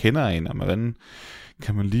ikke nogen, der kender en, og hvordan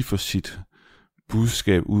kan man lige få sit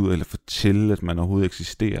budskab ud, eller fortælle, at man overhovedet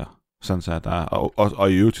eksisterer, sådan så der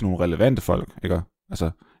og i øvrigt til nogle relevante folk, ikke?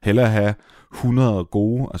 Altså, hellere have 100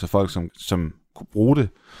 gode, altså folk, som kunne bruge det,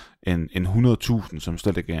 end 100.000, som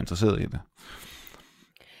slet ikke er interesseret i det.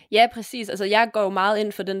 Ja, præcis. Altså, jeg går jo meget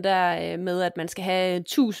ind for den der med, at man skal have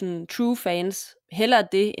 1000 true fans. Hellere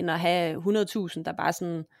det, end at have 100.000, der bare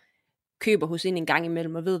sådan køber hos en gang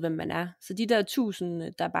imellem og ved, hvem man er. Så de der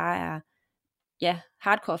 1000, der bare er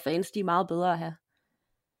hardcore fans, de er meget bedre at have.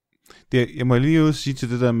 Jeg må lige også sige til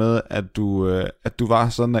det der med, at du var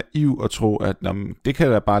så naiv og tro, at det kan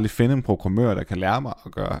jeg da bare lige finde en programmør, der kan lære mig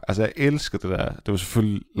at gøre. Altså, jeg elsker det der. Det var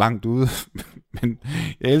selvfølgelig langt ude, men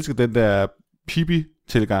jeg elsker den der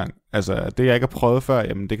pipi-tilgang. Altså, det jeg ikke har prøvet før,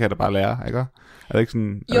 jamen det kan jeg da bare lære, ikke? Er det ikke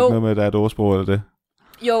sådan, er det ikke noget med, at der er et ordsprog eller det?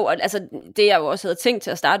 Jo, og altså det jeg jo også havde tænkt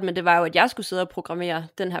til at starte med, det var jo, at jeg skulle sidde og programmere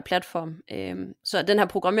den her platform. Så den her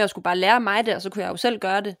programmør skulle bare lære mig det, og så kunne jeg jo selv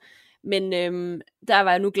gøre det. Men der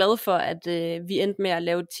var jeg nu glad for, at vi endte med at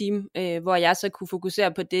lave et team, hvor jeg så kunne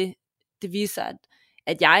fokusere på det viste sig,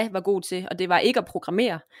 at jeg var god til, og det var ikke at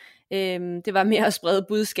programmere. Det var mere at sprede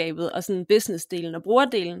budskabet og sådan businessdelen og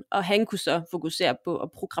brugerdelen, og han kunne så fokusere på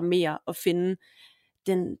at programmere og finde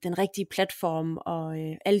den rigtige platform og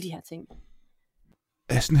alle de her ting.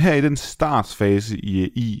 Sådan her i den startfase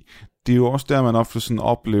i det er jo også der, man ofte sådan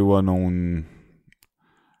oplever nogle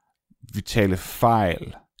vitale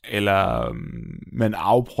fejl, eller man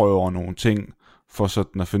afprøver nogle ting, for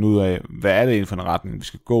sådan at finde ud af, hvad er det egentlig for en retning, vi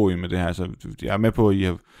skal gå i med det her. Altså, jeg er med på, at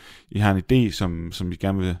I har en idé, som I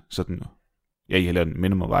gerne vil sådan, I har lavet en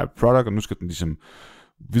minimum viable product, og nu skal den ligesom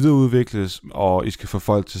videreudvikles, og I skal få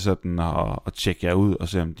folk til sådan at tjekke jer ud, og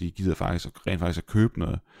se om de gider rent faktisk at købe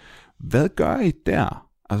noget. Hvad gør I der?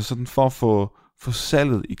 Altså sådan for at få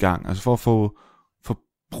salget i gang, altså for at få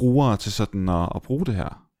brugere til sådan at bruge det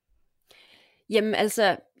her? Jamen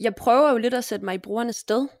altså, jeg prøver jo lidt at sætte mig i brugernes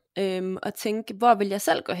sted, og tænke, hvor vil jeg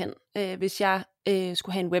selv gå hen, hvis jeg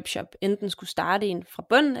skulle have en webshop, enten skulle starte en fra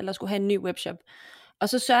bunden, eller skulle have en ny webshop. Og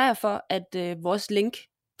så sørger jeg for, at vores link,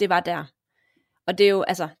 det var der. Og det er jo,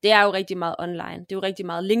 altså, det er jo rigtig meget online, det er jo rigtig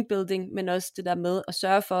meget linkbuilding, men også det der med at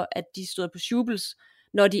sørge for, at de stod på Shubels,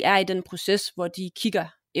 når de er i den proces, hvor de kigger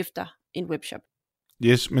efter en webshop.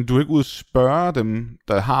 Yes, men du er ikke ude at spørge dem,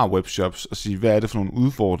 der har webshops, og sige, hvad er det for nogle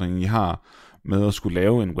udfordringer, I har med at skulle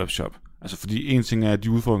lave en webshop? Altså, fordi en ting er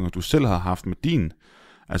de udfordringer, du selv har haft med din,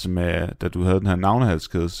 altså med, da du havde den her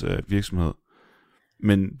navnehalskædes virksomhed.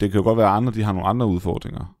 Men det kan jo godt være, at andre, de har nogle andre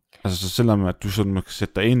udfordringer. Altså, så selvom at du sådan må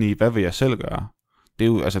sætte dig ind i, hvad vil jeg selv gøre? Det er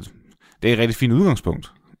jo, altså, det er et rigtig fint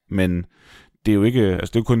udgangspunkt, men det er jo ikke,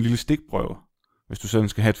 altså, det er jo kun en lille stikprøve. Hvis du sådan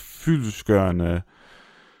skal have et fyldestgørende,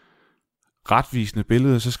 retvisende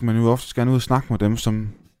billede, så skal man jo ofte gerne ud og snakke med dem,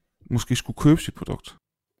 som måske skulle købe sit produkt.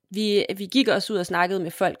 Vi gik også ud og snakkede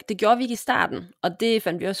med folk. Det gjorde vi ikke i starten, og det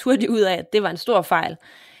fandt vi også hurtigt ud af, at det var en stor fejl.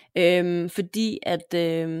 Fordi at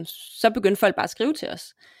så begyndte folk bare at skrive til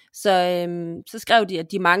os. Så skrev de,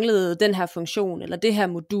 at de manglede den her funktion, eller det her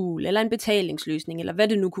modul, eller en betalingsløsning, eller hvad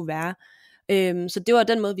det nu kunne være. Så det var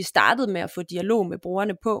den måde, vi startede med at få dialog med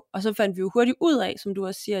brugerne på, og så fandt vi jo hurtigt ud af, som du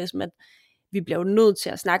også siger, at vi bliver jo nødt til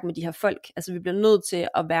at snakke med de her folk. Altså vi bliver nødt til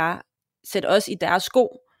at sætte os i deres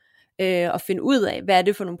sko, og finde ud af, hvad er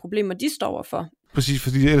det for nogle problemer, de står overfor. Præcis,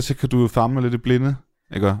 fordi ellers så kan du jo famle lidt i blinde,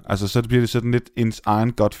 ikke? Altså så bliver det sådan lidt ens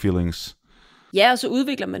egen gut feelings. Ja, og så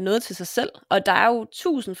udvikler man noget til sig selv, og der er jo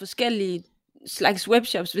 1000 forskellige slags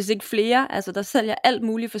webshops, hvis ikke flere. Altså der sælger alt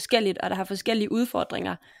muligt forskelligt, og der har forskellige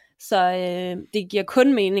udfordringer. Så det giver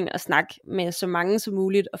kun mening at snakke med så mange som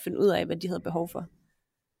muligt, og finde ud af, hvad de havde behov for.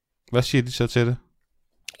 Hvad siger de så til det?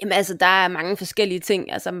 Jamen altså, der er mange forskellige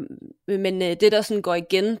ting, altså, men det der sådan går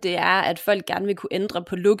igen, det er, at folk gerne vil kunne ændre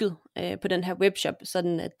på looket på den her webshop,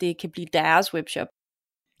 sådan at det kan blive deres webshop.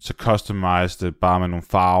 Så customize det bare med nogle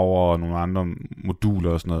farver og nogle andre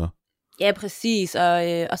moduler og sådan noget. Ja, præcis,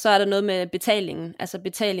 og så er der noget med betalingen, altså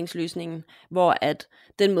betalingsløsningen, hvor at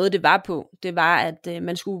den måde det var på, det var, at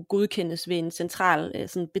man skulle godkendes ved en central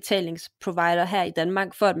sådan betalingsprovider her i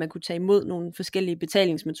Danmark, for at man kunne tage imod nogle forskellige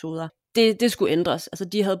betalingsmetoder. Det skulle ændres, altså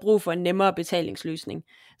de havde brug for en nemmere betalingsløsning.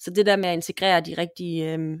 Så det der med at integrere de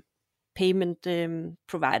rigtige payment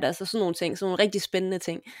providers og sådan nogle ting, sådan nogle rigtig spændende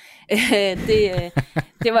ting,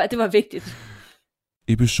 det var vigtigt.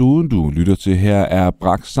 Episoden, du lytter til her, er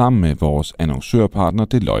bragt sammen med vores annoncørpartner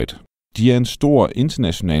Deloitte. De er en stor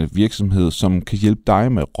international virksomhed, som kan hjælpe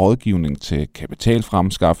dig med rådgivning til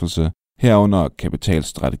kapitalfremskaffelse, herunder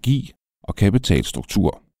kapitalstrategi og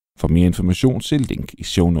kapitalstruktur. For mere information, se link i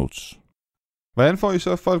show notes. Hvordan får I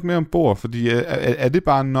så folk med ombord? Fordi er det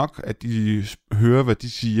bare nok, at de hører, hvad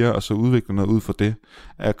de siger, og så udvikler noget ud fra det?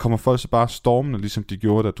 Kommer folk så bare stormende, ligesom de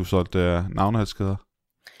gjorde, da du solgte navnehalskæder?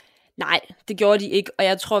 Nej, det gjorde de ikke, og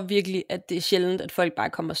jeg tror virkelig, at det er sjældent, at folk bare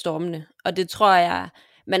kommer stormende. Og det tror jeg,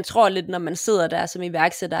 man tror lidt, når man sidder der som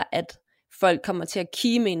iværksætter, at folk kommer til at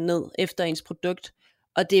kime en ned efter ens produkt,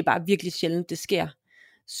 og det er bare virkelig sjældent, det sker.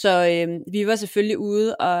 Så vi var selvfølgelig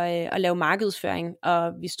ude og lave markedsføring,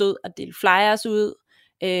 og vi stod og delte flyers ud,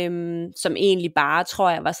 som egentlig bare, tror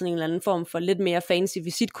jeg, var sådan en eller anden form for lidt mere fancy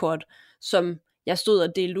visitkort, som jeg stod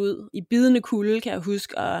og delte ud i bidende kulde, kan jeg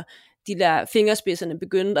huske, og de der fingerspidserne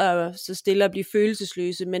begyndte at så stille at blive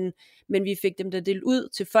følelsesløse, men vi fik dem der delt ud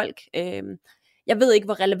til folk. Jeg ved ikke,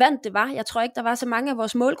 hvor relevant det var. Jeg tror ikke, der var så mange af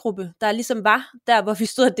vores målgruppe, der ligesom var der, hvor vi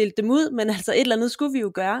stod og delte dem ud, men altså et eller andet skulle vi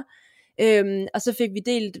jo gøre. Og så fik vi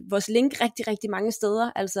delt vores link rigtig, rigtig mange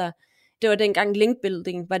steder. Altså, det var dengang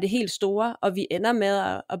linkbuilding var det helt store, og vi ender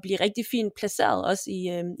med at blive rigtig fint placeret også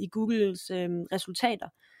i Googles resultater,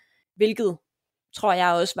 hvilket tror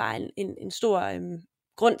jeg også var en stor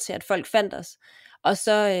grund til, at folk fandt os. Og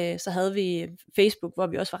så havde vi Facebook, hvor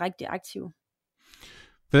vi også var rigtig aktive.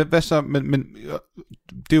 Hvad så? Men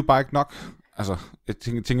det er jo bare ikke nok. Altså, jeg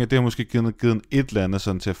tænker, det har måske givet et eller andet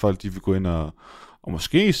sådan til, at folk de vil gå ind og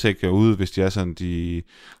måske sække ud, hvis de er sådan, de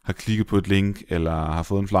har klikket på et link, eller har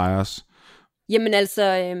fået en flyers. Jamen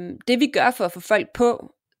altså, det vi gør for at få folk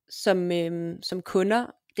på som kunder,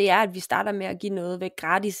 det er, at vi starter med at give noget væk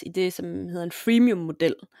gratis i det, som hedder en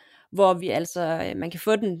freemium-model, hvor vi altså, man kan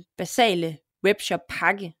få den basale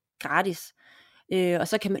webshop-pakke gratis, og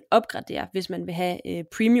så kan man opgradere, hvis man vil have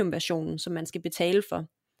premium-versionen, som man skal betale for.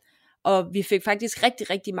 Og vi fik faktisk rigtig,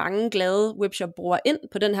 rigtig mange glade webshop-brugere ind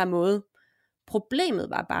på den her måde. Problemet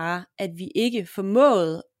var bare, at vi ikke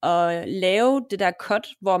formåede at lave det der cut,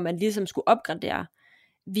 hvor man ligesom skulle opgradere.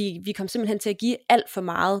 Vi kom simpelthen til at give alt for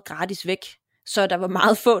meget gratis væk, så der var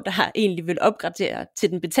meget få, der egentlig ville opgradere til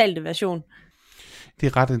den betalte version. Det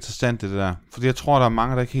er ret interessant det der, fordi jeg tror, der er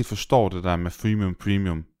mange, der ikke helt forstår det der med freemium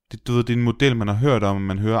premium. Det er en model, man har hørt om, og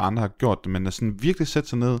man hører, andre har gjort det, men at sådan virkelig sætte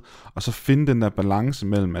sig ned, og så finde den der balance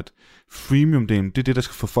mellem, at freemium-delen, det er det, der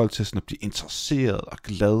skal få folk til sådan at blive interesseret og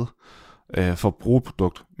glad for at bruge et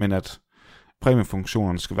produkt, men at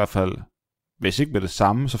premiumfunktionerne skal i hvert fald, hvis ikke med det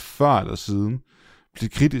samme, så før eller siden, blive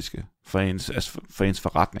kritiske for ens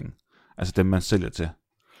forretning. Altså dem, man sælger til.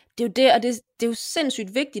 Det er jo det, og det er jo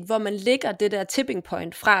sindssygt vigtigt, hvor man ligger det der tipping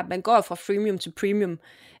point fra, at man går fra freemium til premium.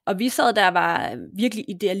 Og vi sad der var virkelig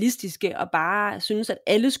idealistiske, og bare synes at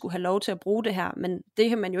alle skulle have lov til at bruge det her, men det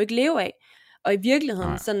kan man jo ikke leve af. Og i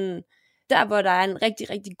virkeligheden, sådan, der hvor der er en rigtig,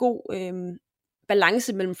 rigtig god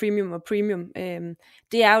balance mellem freemium og premium,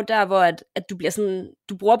 det er jo der, hvor at du bliver sådan,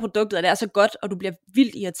 du bruger produktet, og det er så godt, og du bliver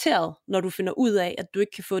vildt irriteret, når du finder ud af, at du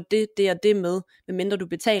ikke kan få det og det med, medmindre du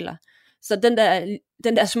betaler. Så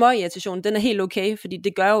den der små irritation, den er helt okay, fordi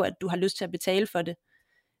det gør jo, at du har lyst til at betale for det.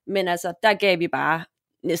 Men altså, der gav vi bare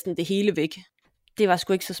næsten det hele væk. Det var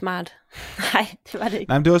sgu ikke så smart. Nej, det var det ikke.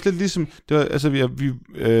 Nej, men det var også lidt ligesom, det var, altså,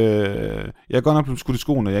 jeg er godt nok blevet skudt i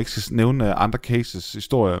skoene, og jeg ikke skal nævne andre cases,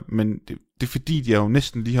 historier, men det er fordi, jeg jo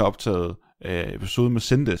næsten lige har optaget episode med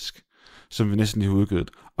Zendesk, som vi næsten lige har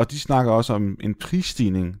udgivet. Og de snakker også om en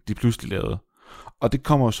prisstigning, de pludselig lavede. Og det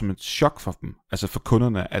kommer jo som et chok for dem, altså for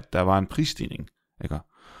kunderne, at der var en prisstigning, ikke?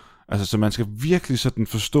 Altså, så man skal virkelig sådan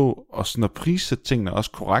forstå, og sådan at prissætte tingene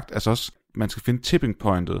også korrekt, altså også, man skal finde tipping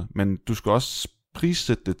pointet, men du skal også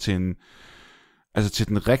prissætte det til til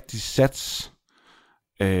den rigtige sats,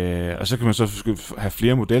 og så kan man så have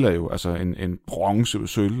flere modeller jo, altså en bronze,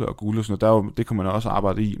 sølv og guld og sådan noget, det kan man også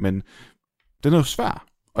arbejde i, men den er jo svær.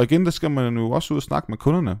 Og igen, der skal man jo også ud og snakke med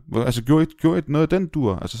kunderne. Altså, gjorde I noget af den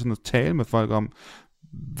dur? Altså sådan at tale med folk om,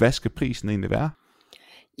 hvad skal prisen egentlig være?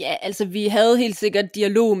 Ja, altså vi havde helt sikkert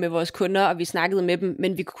dialog med vores kunder, og vi snakkede med dem,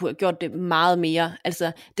 men vi kunne have gjort det meget mere.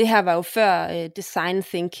 Altså det her var jo før design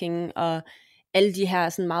thinking og alle de her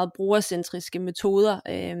sådan meget brugercentriske metoder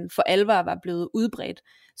for alvor var blevet udbredt.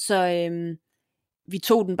 Så vi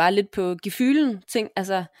tog den bare lidt på gefylen ting.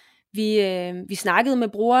 Altså vi snakkede med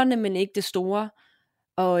brugerne, men ikke det store.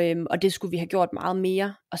 Og det skulle vi have gjort meget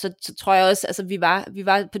mere. Og så tror jeg også, altså vi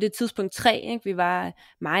var på det tidspunkt 3, ikke? Vi var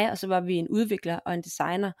mig, og så var vi en udvikler og en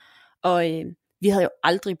designer. Og vi havde jo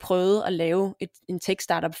aldrig prøvet at lave en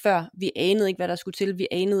tech-startup før. Vi anede ikke, hvad der skulle til. Vi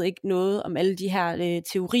anede ikke noget om alle de her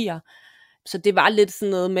teorier. Så det var lidt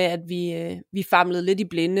sådan noget med, at vi famlede lidt i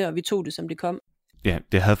blinde, og vi tog det, som det kom. Ja,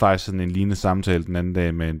 det havde faktisk sådan en lignende samtale den anden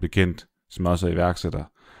dag med en bekendt, som også er iværksætter.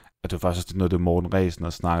 Og det var faktisk noget, det Morten Ræsen har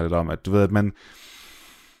snakket lidt om, at du ved, at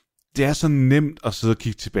det er så nemt at sidde og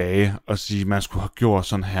kigge tilbage og sige, at man skulle have gjort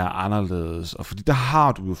sådan her anderledes. Og fordi der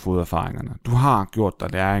har du jo fået erfaringerne. Du har gjort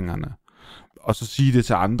dig læringerne. Og så sige det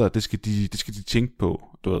til andre, det skal de tænke på.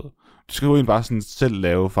 Du ved. Du skal jo egentlig bare sådan selv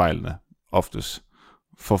lave fejlene, oftest.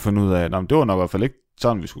 For at finde ud af, at det var nok i hvert fald ikke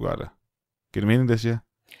sådan, vi skulle gøre det. Giver det mening, det jeg siger?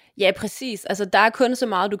 Ja, præcis. Altså, der er kun så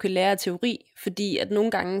meget, du kan lære af teori, fordi at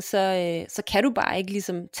nogle gange, så kan du bare ikke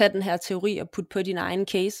ligesom tage den her teori og putte på din egen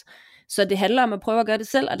case. Så det handler om at prøve at gøre det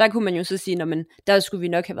selv, og der kunne man jo så sige, der skulle vi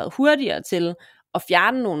nok have været hurtigere til at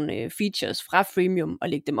fjerne nogle features fra freemium og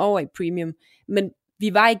lægge dem over i premium. Men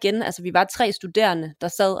vi var 3 studerende, der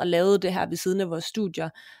sad og lavede det her ved siden af vores studier,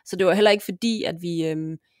 så det var heller ikke fordi, at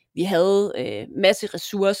vi havde masse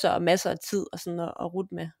ressourcer og masser af tid og sådan at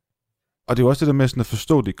rute med. Og det er jo også det der med sådan at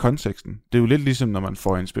forstå det i konteksten. Det er jo lidt ligesom, når man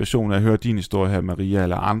får inspiration af at høre din historie her, Maria,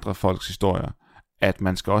 eller andre folks historier, at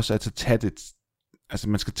man skal også tage det, altså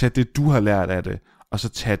man skal tage det, du har lært af det, og så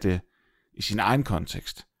tage det i sin egen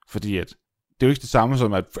kontekst. Fordi at det er jo ikke det samme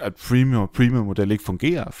som, at premium-model ikke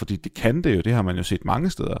fungerer, fordi det kan det jo, det har man jo set mange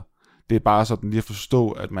steder. Det er bare sådan lige at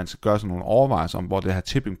forstå, at man skal gøre sådan nogle overvejelser om, hvor det her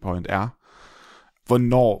tipping point er.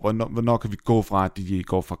 Hvornår kan vi gå fra, at de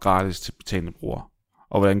går fra gratis til betalende brugere?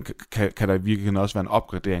 Og hvordan kan der virkelig også være en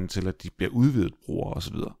opgradering til, at de bliver udvidet brugere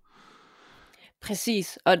osv.?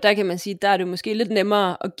 Præcis, og der kan man sige, der er det måske lidt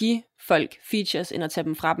nemmere at give folk features, end at tage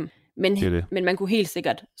dem fra dem. Men man kunne helt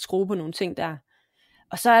sikkert skrue på nogle ting der.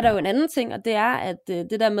 Og så er der jo en anden ting, og det er, at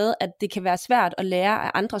det der med, at det kan være svært at lære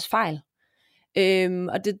af andres fejl.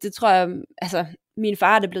 Og det tror jeg, altså min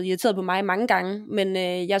far er blevet irriteret på mig mange gange, men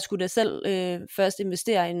jeg skulle da selv først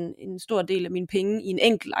investere en stor del af mine penge i en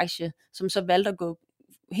enkelt aktie, som så valgte at gå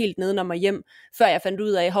helt nedenom og hjem, før jeg fandt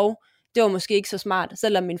ud af, det var måske ikke så smart,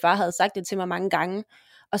 selvom min far havde sagt det til mig mange gange.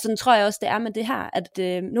 Og sådan tror jeg også, det er med det her, at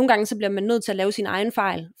nogle gange så bliver man nødt til at lave sin egen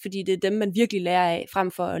fejl, fordi det er dem, man virkelig lærer af,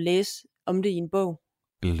 frem for at læse om det i en bog.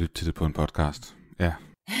 Eller lytte til det på en podcast. Ja,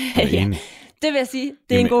 ja, det vil jeg sige,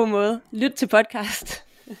 det er en god måde. Lyt til podcast.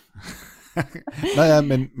 Nå ja,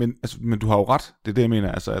 men du har jo ret. Det er det, jeg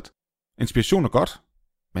mener. Altså, at inspiration er godt,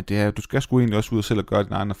 men det er, du skal sgu egentlig også ud og selv og gøre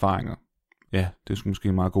dine egne erfaringer. Ja, det er måske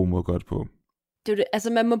en meget god måde at gøre det på. Altså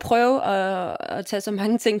man må prøve at tage så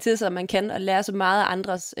mange ting til sig, man kan, og lære så meget af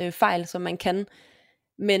andres fejl, som man kan.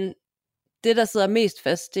 Men det, der sidder mest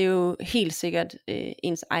fast, det er jo helt sikkert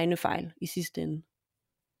ens egne fejl i sidste ende.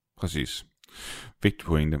 Præcis. Vigtig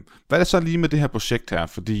pointe. Hvad er det så lige med det her projekt her?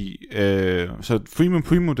 Fordi så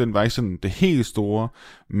Freemium, den var ikke sådan det helt store,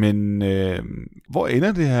 men hvor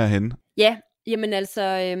ender det her hen? Ja, jamen altså,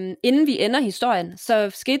 inden vi ender historien, så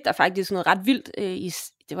skete der faktisk noget ret vildt.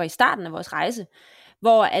 Det var i starten af vores rejse,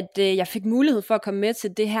 hvor at jeg fik mulighed for at komme med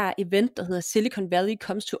til det her event, der hedder Silicon Valley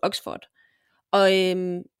Comes to Oxford. Og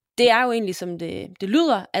det er jo egentlig, som det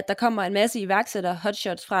lyder, at der kommer en masse iværksættere,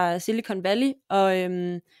 hotshots fra Silicon Valley,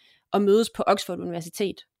 og mødes på Oxford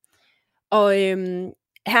Universitet. Og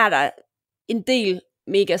her er der en del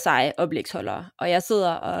mega seje oplægsholdere, og jeg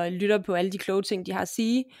sidder og lytter på alle de kloge ting, de har at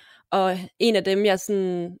sige, og en af dem, jeg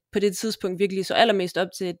sådan på det tidspunkt virkelig så allermest op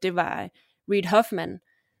til, det var Reid Hoffman,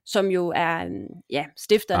 som jo er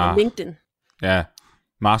stifteren af LinkedIn. Ja,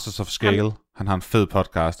 Masters of Scale. Han har en fed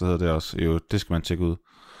podcast, der hedder det også. Jo, det skal man tjekke ud.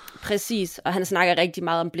 Præcis, og han snakker rigtig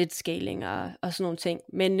meget om blitzscaling og sådan nogle ting.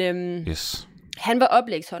 Men yes. Han var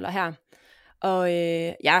oplægsholder her, og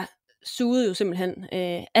jeg sugede jo simpelthen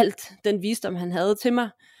alt den visdom, han havde til mig.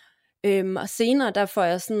 Og senere, der får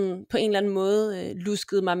jeg sådan på en eller anden måde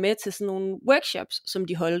lusket mig med til sådan nogle workshops, som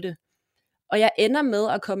de holdte. Og jeg ender med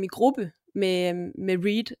at komme i gruppe med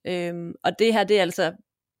Reid, og det her, det er altså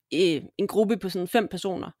en gruppe på sådan 5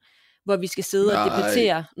 personer, hvor vi skal sidde og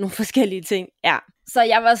debattere nogle forskellige ting. Ja, så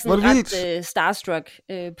jeg var sådan ret starstruck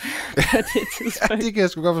på det tidspunkt. Det kan jeg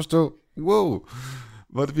sgu godt forstå. Wow,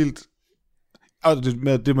 hvor er det vildt. Og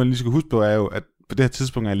det man lige skal huske på er jo, at på det her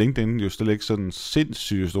tidspunkt er LinkedIn jo slet ikke sådan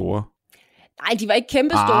sindssygt store. Nej, de var ikke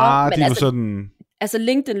kæmpe store. Men de var sådan... Altså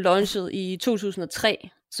LinkedIn launchede i 2003,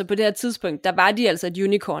 så på det her tidspunkt, der var de altså et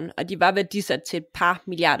unicorn, og de var værdisat til et par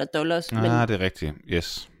milliarder dollars. Det er rigtigt,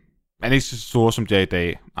 yes. Men ikke så store, som de er i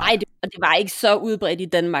dag. Nej, det var ikke så udbredt i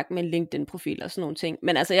Danmark med en LinkedIn-profil og sådan nogle ting.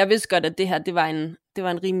 Men altså, jeg vidste godt, at det her, det var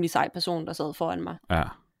en rimelig sej person, der sad foran mig. Ja.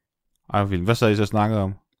 Ej, vildt. Hvad sad I så snakket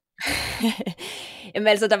om? Jamen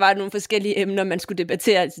altså, der var nogle forskellige emner, man skulle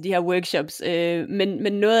debattere til de her workshops.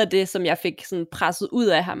 Men noget af det, som jeg fik sådan presset ud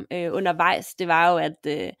af ham undervejs, det var jo,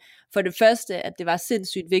 at for det første, at det var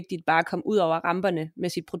sindssygt vigtigt bare at komme ud over ramperne med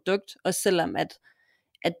sit produkt, også selvom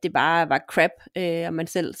at det bare var crap, og man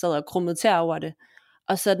selv sad og krummede tær over det.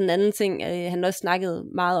 Og så den anden ting, han også snakkede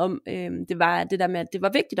meget om, det var det der med, at det var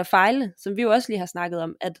vigtigt at fejle, som vi jo også lige har snakket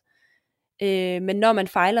om, at men når man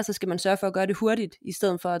fejler, så skal man sørge for at gøre det hurtigt, i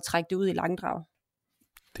stedet for at trække det ud i langdrag.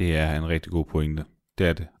 Det er en rigtig god pointe. Det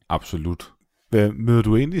er det, absolut. Møder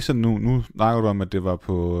du egentlig sådan nu snakker du om, at det var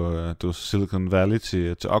på Silicon Valley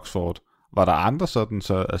til Oxford. Var der andre sådan,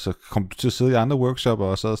 så altså, kom du til at sidde i andre workshopper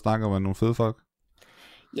og sad og snakke med nogle fede folk?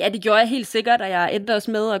 Ja, det gjorde jeg helt sikkert, og jeg endte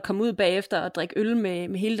også med at komme ud bagefter og drikke øl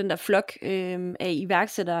med hele den der flok af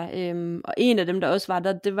iværksættere. Og en af dem, der også var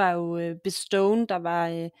der, det var jo Bestone, der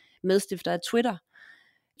var medstifter af Twitter.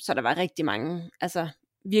 Så der var rigtig mange, altså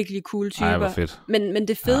virkelig cool typer. Ej, hvor fedt. Men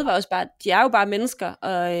det fede var også bare, de er jo bare mennesker,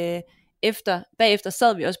 og bagefter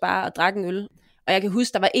sad vi også bare og drak en øl. Og jeg kan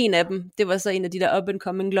huske, der var en af dem, det var så en af de der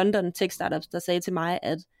up-and-coming London tech startups, der sagde til mig,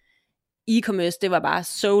 at e-commerce, det var bare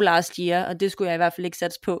so last year, og det skulle jeg i hvert fald ikke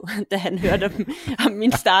satse på, da han hørte om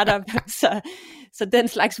min startup. Så den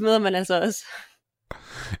slags møder man altså også.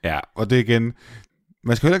 Ja, og det igen,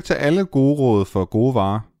 man skal heller ikke tage alle gode råd for gode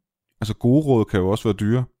varer. Altså gode råd kan jo også være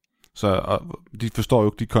dyre. Så de forstår jo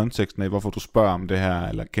ikke de konteksten af, hvorfor du spørger om det her,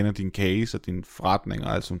 eller kender din case og din forretning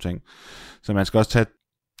og alt sådan ting. Så man skal også tage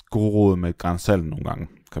gode råd med et gran salt nogle gange,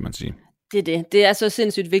 kan man sige. Det er så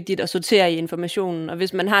sindssygt vigtigt at sortere i informationen, og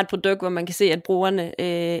hvis man har et produkt, hvor man kan se, at brugerne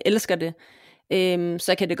elsker det,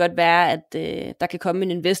 så kan det godt være, at der kan komme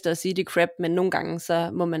en investor og sige, det er crap, men nogle gange, så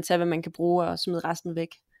må man tage, hvad man kan bruge og smide resten væk.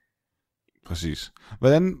 Præcis.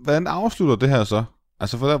 Hvordan afslutter det her så?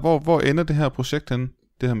 Altså, hvor ender det her projekt henne,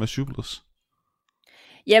 det her med Shoeless?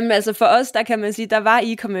 Jamen altså for os, der kan man sige, der var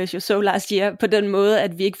e-commerce jo so last year, på den måde,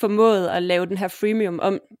 at vi ikke formåede at lave den her freemium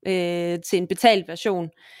om til en betalt version.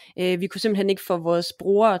 Vi kunne simpelthen ikke få vores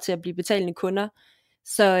brugere til at blive betalende kunder,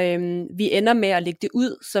 så vi ender med at lægge det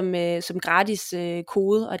ud som gratis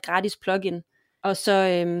kode og et gratis plugin, og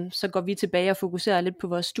så går vi tilbage og fokuserer lidt på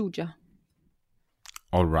vores studier.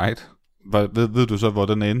 Alright. Ved du så, hvor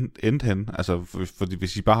den endte hen? Altså, fordi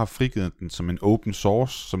hvis I bare har frigivet den som en open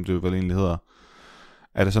source, som det jo vel egentlig hedder,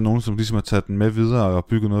 er der så nogen, som ligesom har taget den med videre og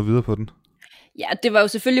bygget noget videre på den? Ja, det var jo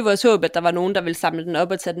selvfølgelig vores håb, at der var nogen, der ville samle den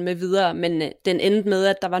op og tage den med videre, men den endte med,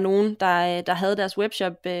 at der var nogen, der havde deres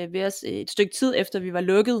webshop ved os et stykke tid efter vi var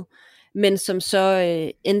lukket, men som så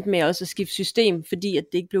endte med også at skifte system, fordi at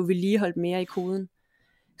det ikke blev vedligeholdt mere i koden.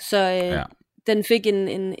 Så den fik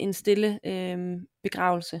en stille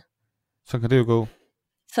begravelse. Så kan det jo gå.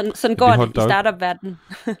 Sådan går det i startup-verdenen.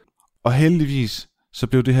 Og heldigvis, så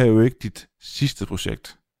blev det her jo ikke dit sidste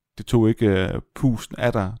projekt. Det tog ikke pusten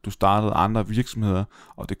af dig. Du startede andre virksomheder,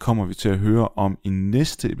 og det kommer vi til at høre om i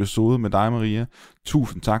næste episode med dig, Maria.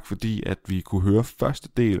 Tusind tak, fordi at vi kunne høre første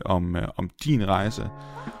del om din rejse.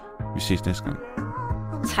 Vi ses næste gang.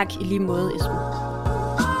 Tak i lige måde, Esben.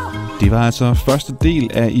 Det var altså første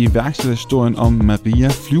del af iværksætterhistorien om Maria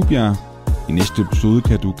Flyvbjerg. I næste episode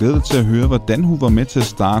kan du glæde dig til at høre, hvordan hun var med til at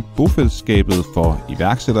starte bofællesskabet for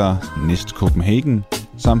iværksættere Nest Copenhagen,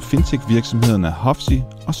 samt fintech-virksomhederne Hofsy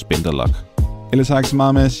og Spenderlock. Ellers har jeg ikke så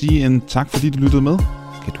meget med at sige end tak, fordi du lyttede med.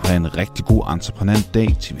 Kan du have en rigtig god entreprenant dag,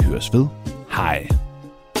 til vi høres ved. Hej.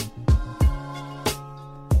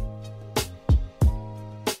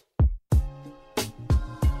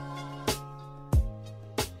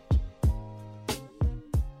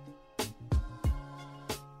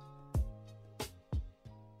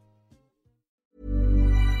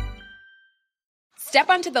 Step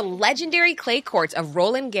onto the legendary clay courts of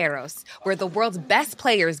Roland Garros, where the world's best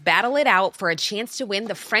players battle it out for a chance to win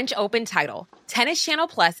the French Open title. Tennis Channel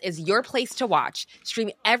Plus is your place to watch. Stream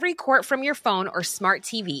every court from your phone or smart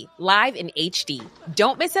TV, live in HD.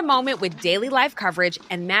 Don't miss a moment with daily live coverage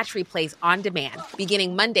and match replays on demand,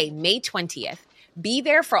 beginning Monday, May 20th. Be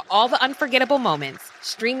there for all the unforgettable moments.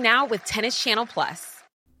 Stream now with Tennis Channel Plus.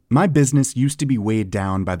 My business used to be weighed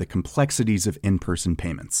down by the complexities of in-person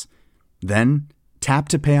payments. Then, Tap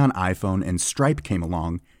to Pay on iPhone and Stripe came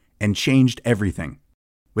along and changed everything.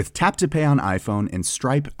 With Tap to Pay on iPhone and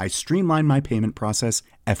Stripe, I streamline my payment process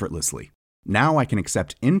effortlessly. Now I can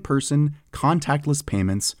accept in-person, contactless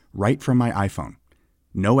payments right from my iPhone.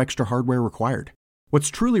 No extra hardware required. What's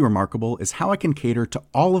truly remarkable is how I can cater to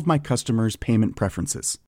all of my customers' payment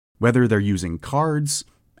preferences. Whether they're using cards,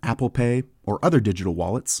 Apple Pay, or other digital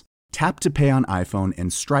wallets, Tap to Pay on iPhone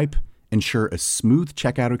and Stripe ensure a smooth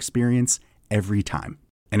checkout experience every time.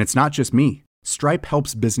 And it's not just me. Stripe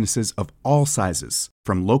helps businesses of all sizes,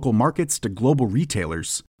 from local markets to global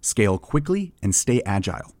retailers, scale quickly and stay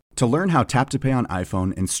agile. To learn how Tap to Pay on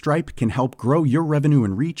iPhone and Stripe can help grow your revenue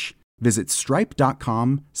and reach, visit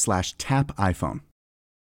stripe.com/tapiphone.